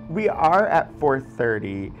we are at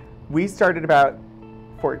 4:30. We started about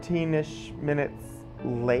 14-ish minutes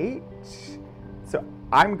late, so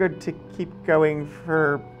I'm good to keep going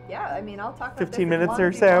for I mean, I'll talk about 15 this as minutes long or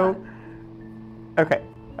as you so. want. Okay,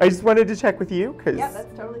 I just wanted to check with you because Yeah,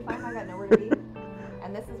 that's totally fine. I got nowhere to be.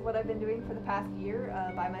 And this is what I've been doing for the past year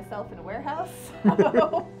by myself in a warehouse.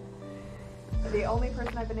 The only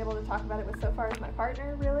person I've been able to talk about it with so far is my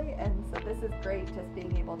partner, really. And so this is great, just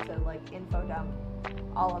being able to like info dump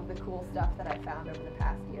all of the cool stuff that I found over the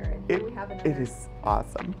past year. And here we have another it is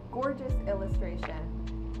awesome, gorgeous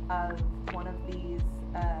illustration of one of these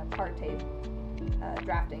Partape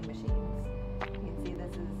drafting machines. You can see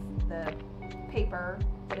this is the paper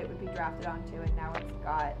that it would be drafted onto, and now it's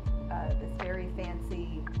got this very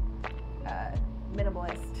fancy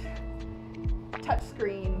minimalist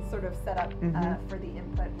touchscreen sort of setup for the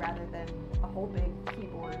input rather than a whole big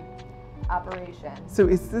keyboard operation. So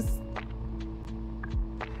is this,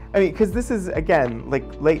 I mean, because this is, again, like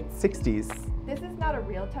late 60s. This is not a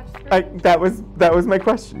real touchscreen. That was my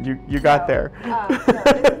question. You got there. No, this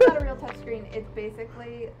is not a real touchscreen. It's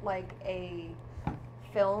basically like a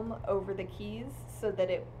film over the keys so that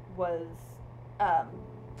it was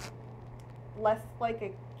less like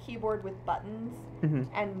a keyboard with buttons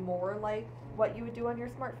and more like what you would do on your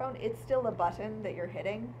smartphone. It's still a button that you're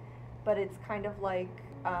hitting, but it's kind of like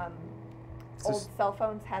old cell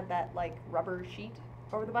phones had that like rubber sheet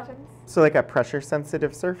over the buttons. So like a pressure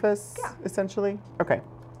sensitive surface, essentially? Okay.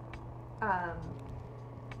 And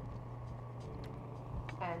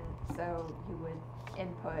so you would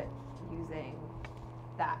input using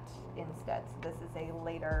that instead. So this is a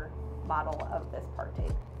later model of this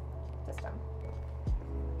Partape system,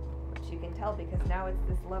 which you can tell because now it's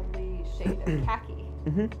this lovely shade of khaki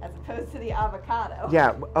as opposed to the avocado.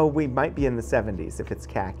 Yeah. Oh, we might be in the 70s if it's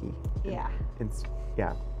khaki. Yeah.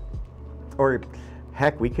 Yeah. Or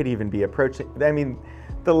heck, we could even be approaching, I mean,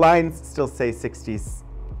 the lines still say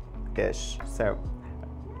 60s-ish, so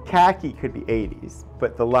khaki could be 80s,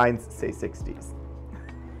 but the lines say 60s.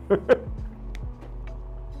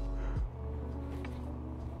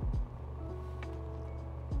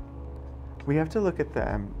 We have to look at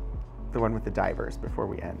the one with the divers before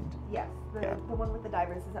we end. Yes, the one with the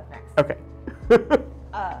divers is up next. Okay.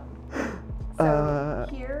 So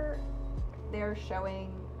here they're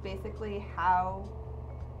showing basically how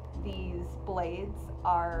these blades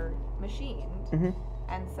are machined. Mm-hmm.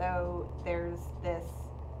 And so there's this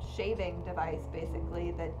shaving device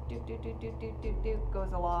basically that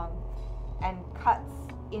goes along and cuts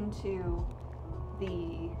into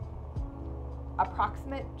the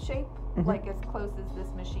approximate shape, Mm-hmm. like as close as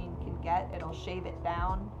this machine can get. It'll shave it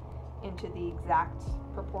down into the exact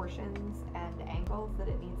proportions and angles that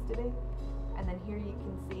it needs to be. And then here you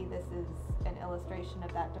can see this is an illustration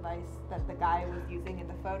of that device that the guy was using in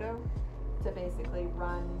the photo to basically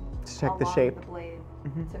run check the along shape. the blade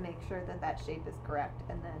Mm-hmm. to make sure that that shape is correct.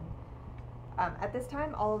 And then at this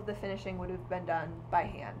time, all of the finishing would have been done by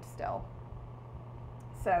hand still.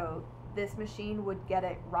 So this machine would get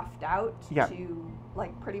it roughed out Yeah. to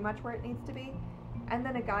like pretty much where it needs to be. And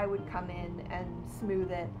then a guy would come in and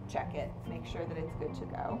smooth it, check it, make sure that it's good to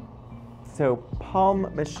go. So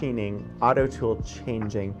palm machining, auto tool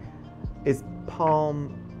changing, is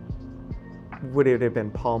palm, would it have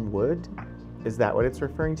been palm wood? Is that what it's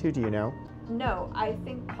referring to? Do you know? No, I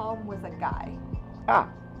think Palm was a guy. Ah,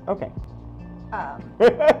 okay.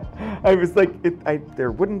 I was like,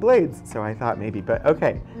 they're wooden blades, so I thought maybe, but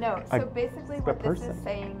okay. No, so basically it's a what this person. is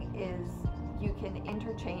saying is you can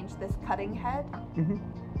interchange this cutting head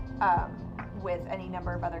Mm-hmm. with any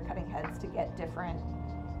number of other cutting heads to get different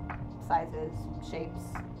sizes, shapes.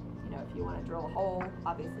 You know, if you want to drill a hole,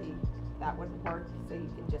 obviously that wouldn't work, so you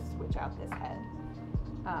can just switch out this head.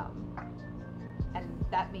 And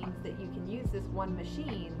that means that you can use this one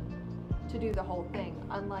machine to do the whole thing,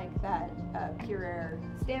 unlike that Pureaire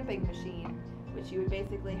stamping machine, which you would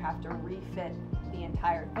basically have to refit the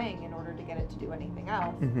entire thing in order to get it to do anything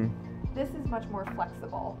else. Mm-hmm. This is much more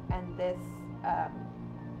flexible, and this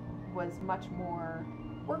was much more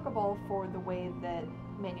workable for the way that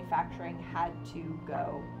manufacturing had to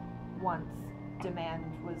go once demand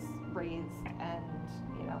was raised and,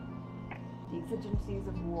 you know, the exigencies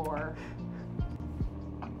of war.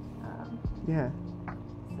 Yeah.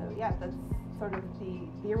 So yeah, that's sort of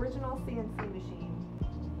the original CNC machine.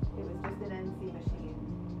 It was just an NC machine,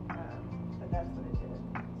 but that's what it did.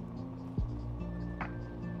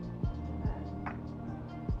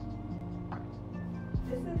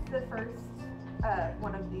 And then this is the first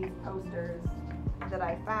one of these posters that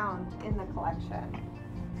I found in the collection.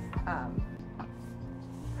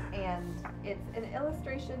 And it's an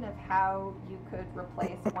illustration of how you could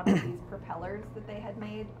replace one of these propellers that they had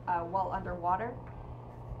made while underwater.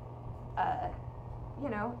 You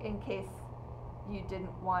know, in case you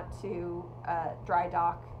didn't want to dry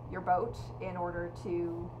dock your boat in order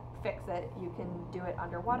to fix it, you can do it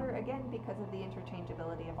underwater again because of the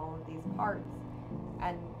interchangeability of all of these parts.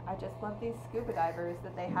 And I just love these scuba divers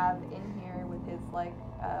that they have in here with his like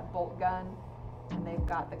bolt gun. And they've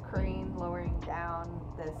got the crane lowering down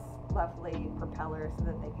this lovely propeller so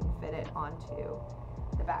that they can fit it onto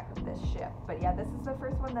the back of this ship. But yeah, this is the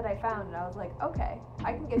first one that I found, and I was like, okay,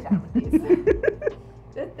 I can get down with these.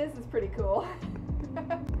 This is pretty cool.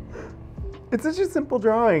 It's such a simple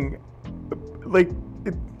drawing. Like,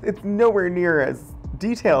 it's nowhere near as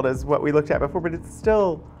detailed as what we looked at before, but it's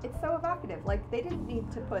still... It's so evocative. Like, they didn't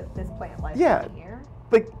need to put this plant life in here.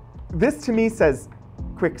 Like, this to me says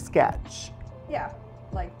quick sketch. Yeah,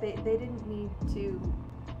 like they didn't need to.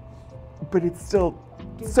 But it's still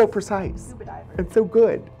so precise Scuba divers. and so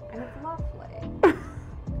good. And it's lovely.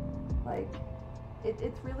 Like,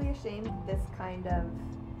 it's really a shame that this kind of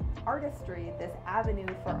artistry, this avenue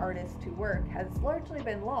for artists to work, has largely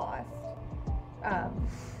been lost.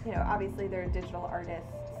 You know, obviously there are digital artists.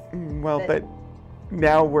 Well, but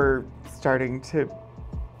now we're starting to,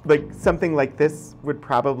 like, something like this would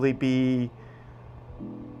probably be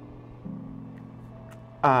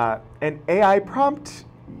an AI prompt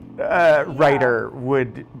writer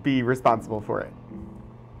would be responsible for it.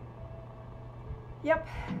 Yep.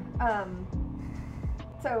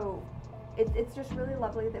 So it's just really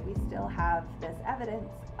lovely that we still have this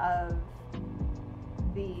evidence of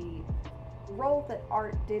the role that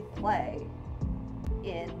art did play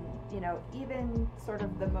in, you know, even sort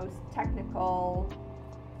of the most technical,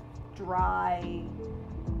 dry,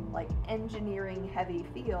 like engineering heavy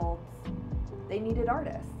fields. They needed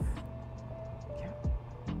artists. Yeah.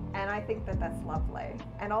 And I think that that's lovely.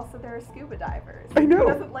 And also there are scuba divers. I know. Who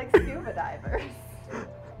doesn't like scuba divers?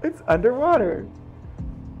 It's underwater.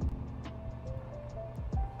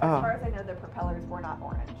 As far as I know, the propellers were not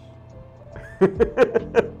orange.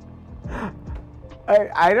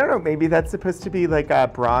 I don't know, maybe that's supposed to be like a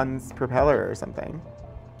bronze propeller or something.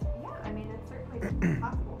 Yeah, I mean, it's certainly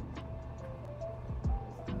possible.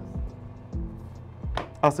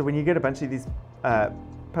 Also, when you get a bunch of these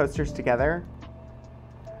posters together,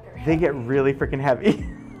 they get really freaking heavy.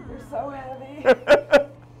 They're so heavy.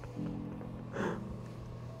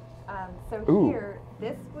 So Ooh. here,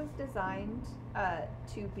 this was designed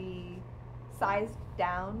to be sized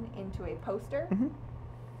down into a poster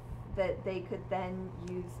that they could then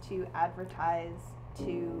use to advertise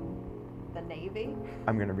to the Navy.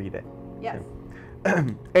 I'm going to read it. Yes.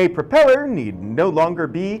 A propeller need no longer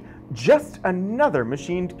be just another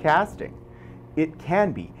machined casting. It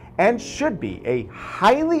can be and should be a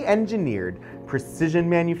highly engineered, precision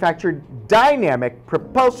manufactured dynamic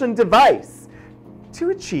propulsion device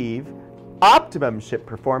to achieve optimum ship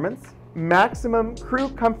performance, maximum crew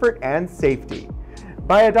comfort and safety.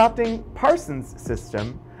 By adopting Parsons'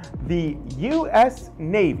 system, the U.S.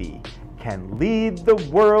 Navy can lead the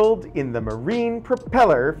world in the marine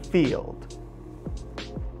propeller field.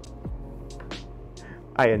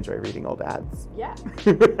 I enjoy reading old ads. Yeah.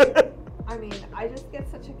 I mean, I just get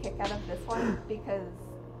such a kick out of this one because,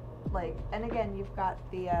 like, and again, you've got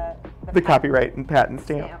the copyright and patent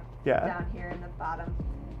stamp. Yeah. Down here in the bottom.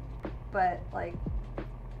 But, like,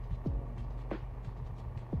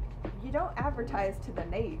 you don't advertise to the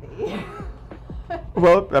Navy.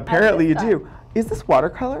 Well, apparently you do. Is this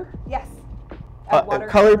watercolor? Yes.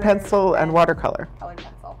 Colored pencil and watercolor. Colored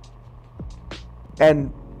pencil.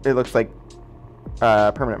 And it looks like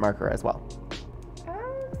permanent marker as well.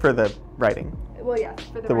 For the writing. Well, yes,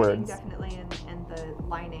 for the writing, words. definitely, and the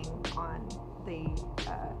lining on the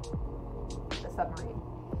submarine.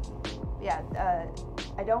 Yeah,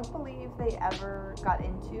 I don't believe they ever got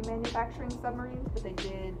into manufacturing submarines, but they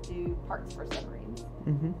did do parts for submarines.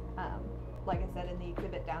 Like I said, in the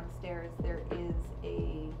exhibit downstairs, there is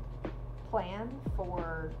a plan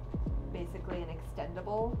for basically an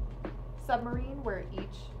extendable submarine where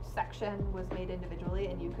each section was made individually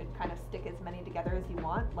and you could kind of stick as many together as you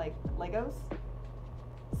want, like Legos.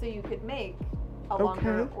 So you could make a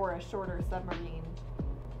longer or a shorter submarine,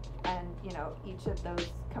 and you know, each of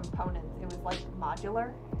those components, it was like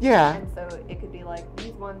modular. Yeah. And so it could be like,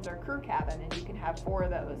 these ones are crew cabin and you can have 4 of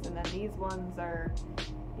those, and then these ones are,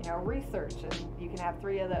 you know, research and you can have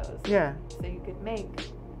 3 of those. Yeah. So you could make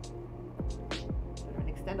sort of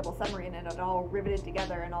an extendable submarine and it all riveted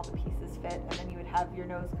together and all the pieces fit, and then you would have your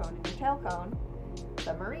nose cone and your tail cone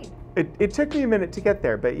submarine. It took me a minute to get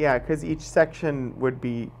there, but yeah, because each section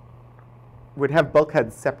would have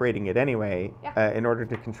bulkheads separating it anyway, in order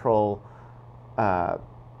to control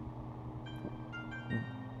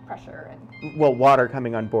pressure and water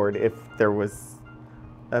coming on board if there was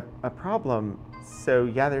a problem. So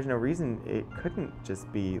yeah, there's no reason it couldn't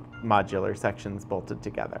just be modular sections bolted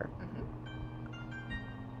together.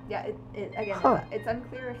 Yeah, again, it's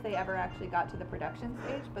unclear if they ever actually got to the production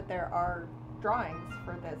stage, but there are drawings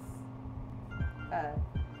for this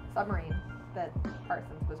submarine that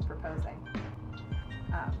Parsons was proposing.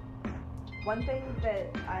 One thing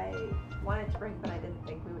that I wanted to bring, but I didn't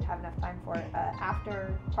think we would have enough time for,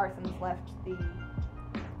 after Parsons left the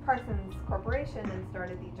Parsons Corporation and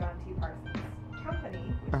started the John T. Parsons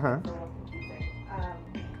Company, which is a little confusing,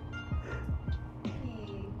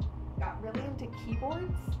 he got really into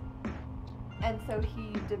keyboards, and so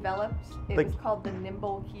he developed, it was called the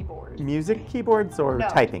Nimble keyboard. Music keyboards or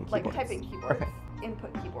typing keyboards? Like typing keyboards,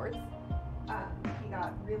 input keyboards. He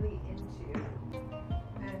got really into,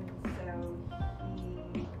 and so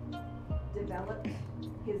he developed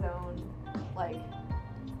his own, like,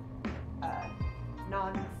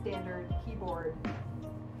 non-standard keyboard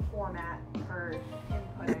format for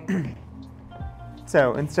inputting.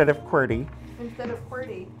 So instead of QWERTY,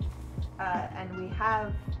 and we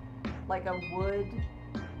have like a wood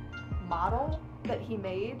model that he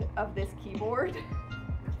made of this keyboard.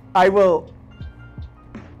 I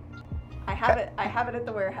have it at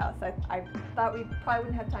the warehouse. I thought we probably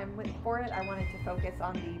wouldn't have time for it. I wanted to focus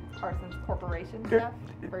on the Parsons Corporation stuff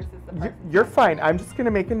versus the Parsons. You're fine. I'm just going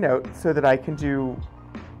to make a note so that I can do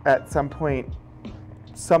at some point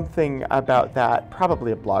something about that,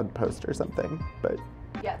 probably a blog post or something. But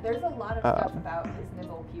yeah, there's a lot of stuff about his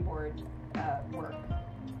Nimble keyboard work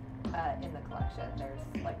in the collection. There's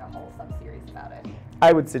like a whole sub-series about it.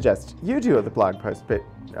 I would suggest you do the blog post, but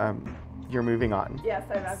you're moving on. Yes,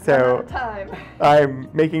 I've run out of time. I'm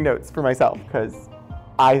making notes for myself because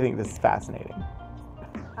I think this is fascinating.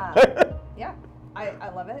 Yeah, I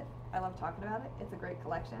love it. I love talking about it. It's a great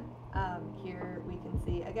collection. Here we can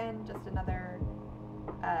see, again, just another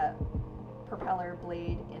propeller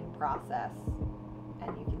blade in process.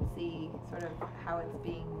 And you can see sort of how it's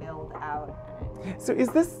being milled out. So is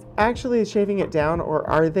this actually shaving it down, or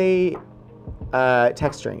are they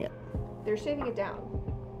texturing it? They're shaving it down.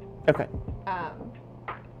 Okay.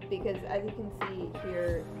 because as you can see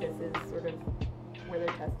here, this is sort of where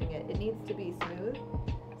they're testing it. It needs to be smooth.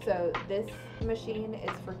 So this machine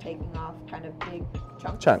is for taking off kind of big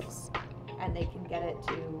chunks. And they can get it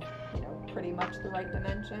to, you know, pretty much the right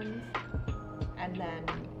dimensions. And then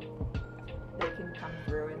they can come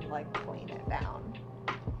through and like plane it down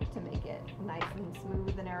to make it nice and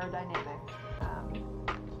smooth and aerodynamic.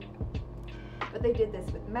 But they did this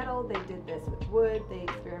with metal, they did this with wood, they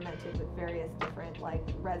experimented with various different like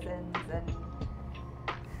resins and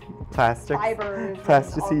plastics, fibers,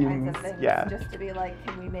 plasticines, and all kinds of things, yeah. just to be like,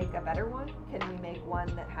 can we make a better one? Can we make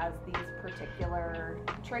one that has these particular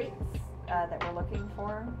traits that we're looking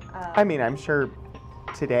for? I mean, I'm sure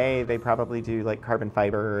today they probably do like carbon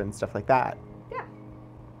fiber and stuff like that. Yeah.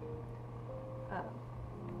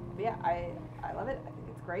 But yeah, I love it. I think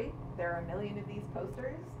it's great. There are a million of these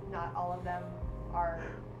posters. Not all of them are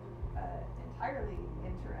entirely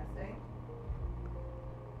interesting.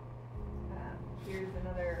 Here's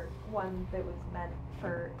another one that was meant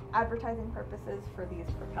for advertising purposes for these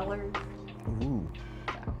propellers. Ooh.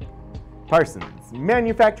 So. Parsons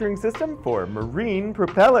manufacturing system for marine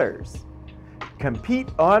propellers. Compete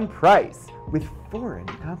on price with foreign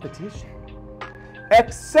competition.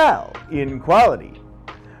 Excel in quality.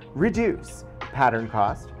 Reduce pattern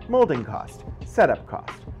cost, molding cost, setup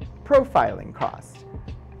cost, profiling cost,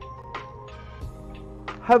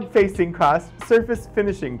 hub facing cost, surface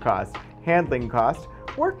finishing cost, handling cost,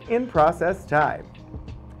 work in process time.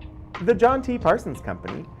 The John T. Parsons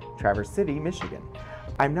Company, Traverse City, Michigan.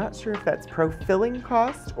 I'm not sure if that's profilling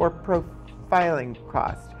cost or profiling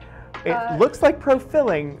cost. It looks like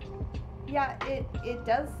profilling. Yeah, it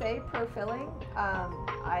does say profilling.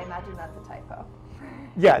 I imagine that's a typo.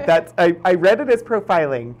 Yeah, that's I read it as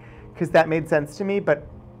profiling because that made sense to me, but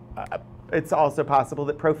it's also possible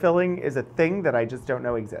that profilling is a thing that I just don't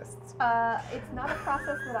know exists. It's not a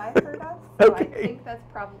process that I've heard of, so Okay. I think that's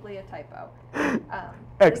probably a typo.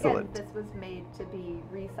 Excellent. Again, this was made to be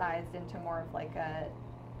resized into more of like a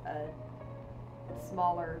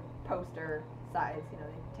smaller poster size. You know,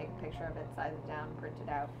 they take a picture of it, size it down, print it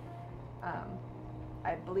out.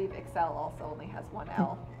 I believe Excel also only has one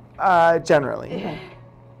L. Generally.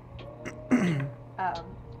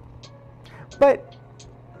 But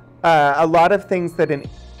a lot of things that in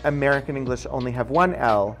American English only have one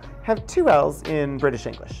L have two L's in British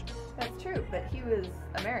English. That's true, but he was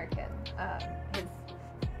American. His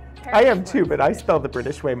I am parents too, were but I British. spell the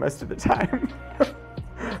British way most of the time.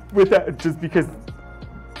 Without, just because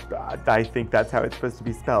I think that's how it's supposed to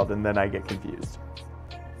be spelled, and then I get confused.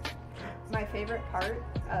 My favorite part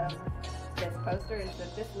of this poster is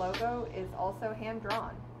that this logo is also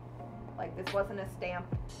hand-drawn. Like, this wasn't a stamp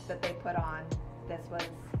that they put on. This was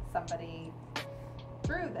somebody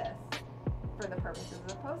drew this for the purposes of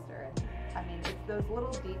the poster. And I mean, it's those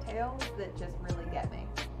little details that just really get me.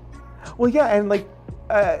 Well, yeah, and like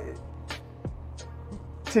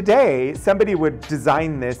today, somebody would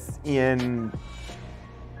design this in,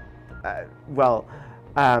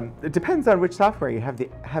 it depends on which software you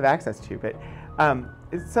have access to, but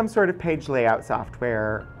it's some sort of page layout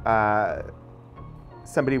software.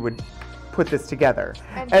 Somebody would put this together,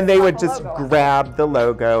 and they would just grab the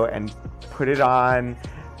logo and put it on,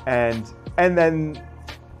 and then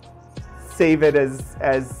save it as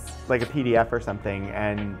like a PDF or something,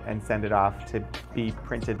 and send it off to be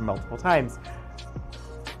printed multiple times.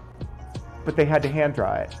 But they had to hand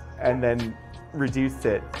draw it and then reduce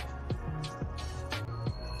it.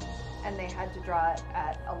 And they had to draw it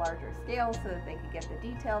at a larger scale so that they could get the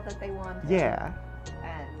detail that they wanted. Yeah.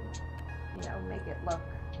 And, you know, make it look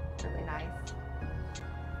really nice.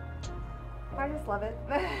 I just love it.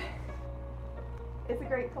 It's a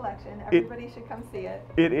great collection. Everybody should come see it.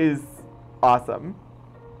 It is awesome.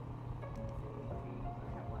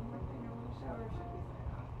 I have one more thing I want to show, or should we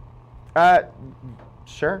sign off?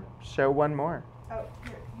 Sure. Show one more. Oh,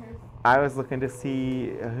 here's. I was looking to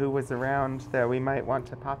see who was around that we might want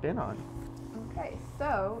to pop in on. Okay,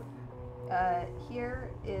 so here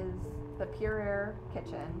is the Pureaire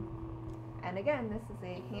Kitchen. And again, this is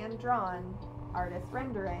a hand-drawn artist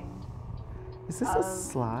rendering. Is this a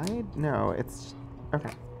slide? No, it's...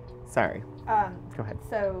 Okay. Sorry. Go ahead.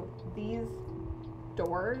 So these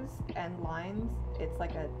doors and lines, it's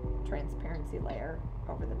like a transparency layer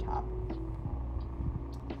over the top.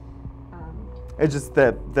 It's just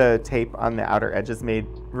the tape on the outer edges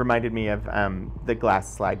reminded me of the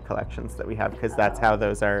glass slide collections that we have, because that's how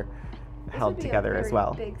those are held together as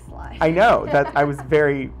well. Big slide. I know, that I was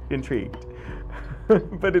very intrigued,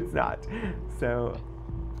 but it's not. So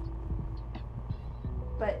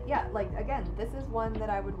But yeah, like again, this is one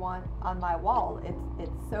that I would want on my wall.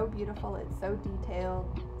 It's so beautiful, it's so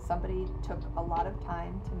detailed. Somebody took a lot of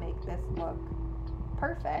time to make this look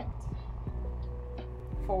perfect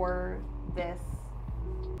for this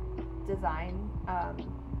design.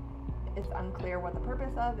 It's unclear what the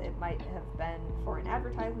purpose of. It might have been for an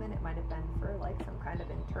advertisement. It might have been for like some kind of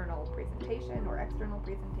internal presentation or external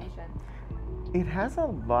presentation. It has a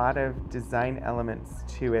lot of design elements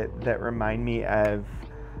to it that remind me of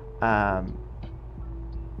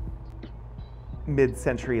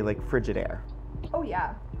mid-century like Frigidaire. Oh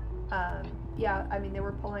yeah. Yeah, I mean, they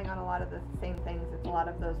were pulling on a lot of the same things. It's a lot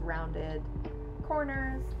of those rounded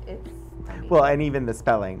corners. It's, I mean, well, and even the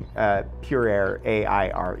spelling, Pureaire,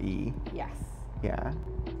 A-I-R-E. Yes. Yeah.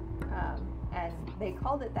 And they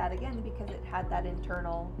called it that again because it had that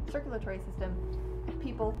internal circulatory system.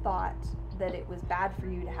 People thought that it was bad for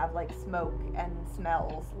you to have like smoke and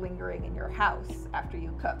smells lingering in your house after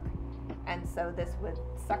you cook. And so this would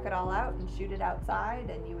suck it all out and shoot it outside,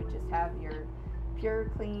 and you would just have your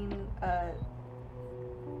pure, clean,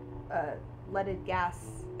 leaded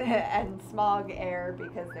gas and smog air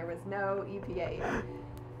because there was no EPA.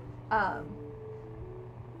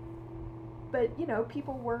 But, you know,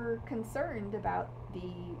 people were concerned about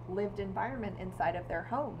the lived environment inside of their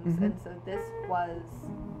homes. Mm-hmm. And so this was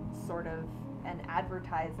sort of an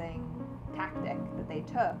advertising tactic that they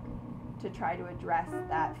took to try to address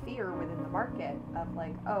that fear within the market of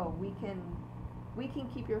like, oh, we can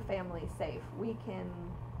keep your family safe. We can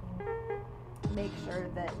make sure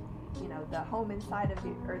that, you know, the home inside of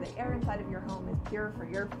you, or the air inside of your home is pure for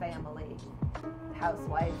your family.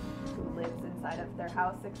 Housewife who lives inside of their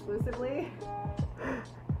house exclusively.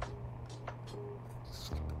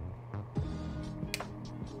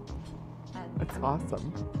 And, That's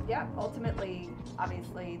awesome. Yeah, ultimately,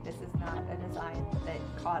 obviously, this is not a design that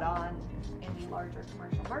caught on in the larger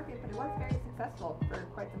commercial market, but it was very successful for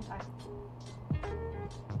quite some time.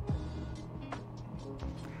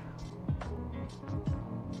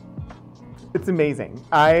 It's amazing.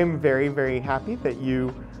 I'm very, very happy that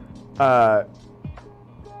you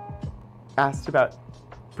asked about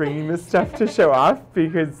bringing this stuff to show off,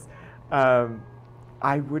 because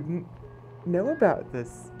I wouldn't know about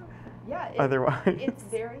this otherwise. It's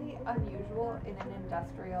very unusual in an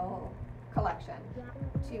industrial collection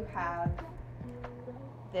to have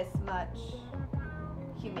this much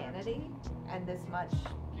humanity and this much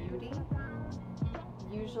beauty.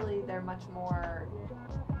 Usually they're much more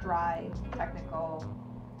dry, technical.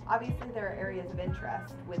 Obviously there are areas of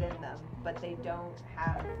interest within them, but they don't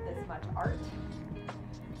have this much art.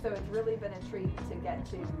 So it's really been a treat to get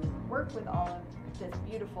to work with all of this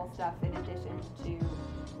beautiful stuff in addition to,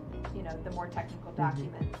 you know, the more technical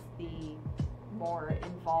documents, the more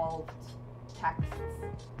involved texts,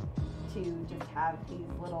 to just have these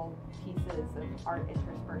little pieces of art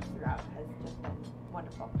interspersed throughout has just been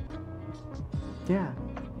wonderful. Yeah,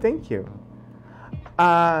 thank you.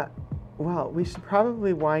 Well, we should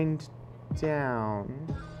probably wind down.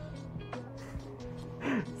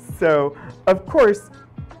 So, of course,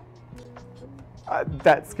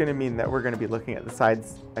 that's going to mean that we're going to be looking at the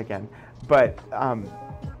sides again. But,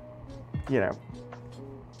 you know,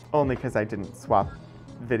 only because I didn't swap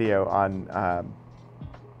video on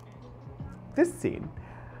this scene.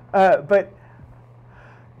 But,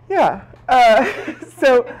 yeah.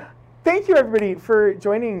 So, thank you, everybody, for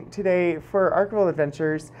joining today for Archival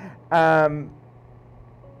Adventures.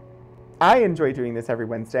 I enjoy doing this every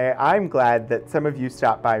Wednesday. I'm glad that some of you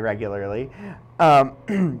stop by regularly.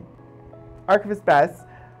 Archivist Bess,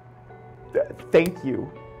 thank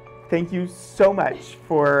you. Thank you so much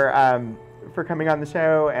for coming on the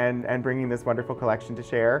show and bringing this wonderful collection to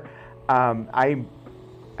share. I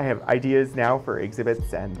have ideas now for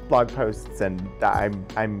exhibits and blog posts, and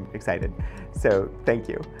I'm excited. So thank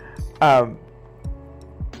you. Anytime,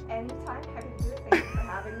 happy to do it. Thank you for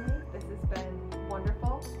having me. This has been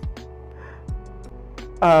wonderful.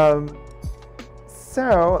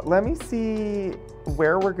 So let me see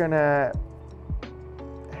where we're gonna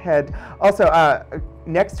head. Also,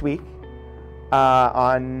 next week,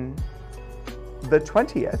 on the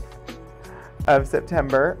 20th of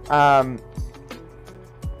September,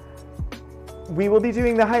 we will be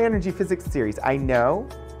doing the High Energy Physics series. I know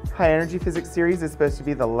High Energy Physics series is supposed to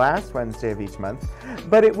be the last Wednesday of each month,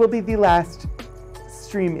 but it will be the last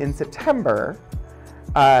stream in September.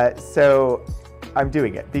 So I'm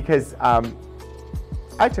doing it because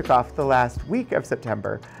I took off the last week of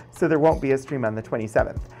September, so there won't be a stream on the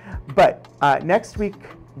 27th. But next week,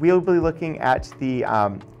 we'll be looking at the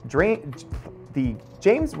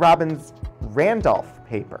James Robbins Randolph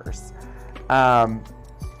papers.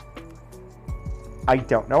 I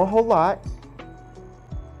don't know a whole lot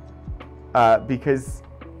because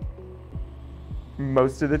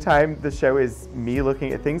most of the time the show is me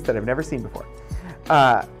looking at things that I've never seen before.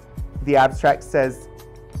 The abstract says,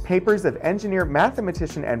 papers of engineer,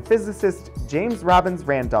 mathematician, and physicist James Robbins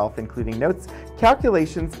Randolph, including notes,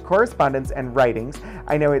 calculations, correspondence, and writings.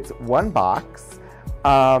 I know it's one box.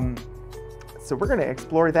 So we're going to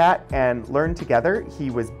explore that and learn together. He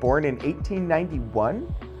was born in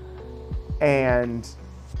 1891 and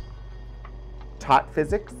taught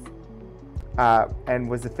physics and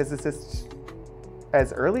was a physicist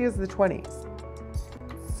as early as the 20s.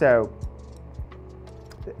 So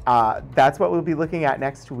that's what we'll be looking at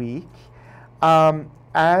next week.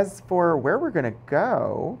 As for where we're going to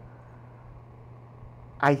go,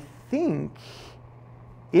 I think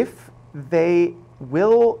if they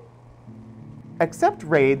will accept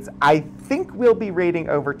raids, I think we'll be raiding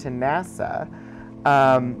over to NASA,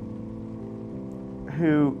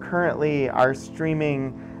 who currently are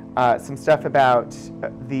streaming some stuff about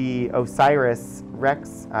the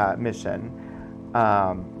OSIRIS-REx mission.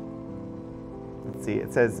 Let's see,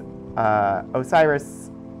 it says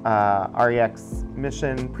OSIRIS-REx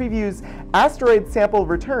mission previews asteroid sample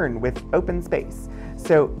return with open space.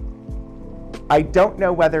 So I don't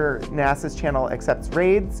know whether NASA's channel accepts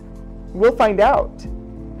raids. We'll find out.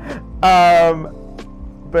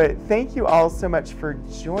 But thank you all so much for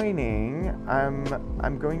joining.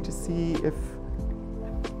 I'm going to see if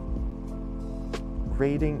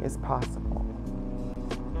raiding is possible.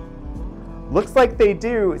 Looks like they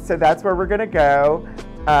do, so that's where we're gonna go.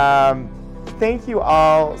 Thank you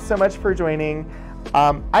all so much for joining.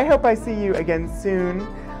 I hope I see you again soon.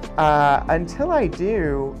 Until I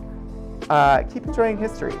do, keep enjoying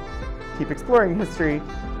history. Keep exploring history.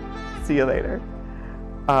 See you later.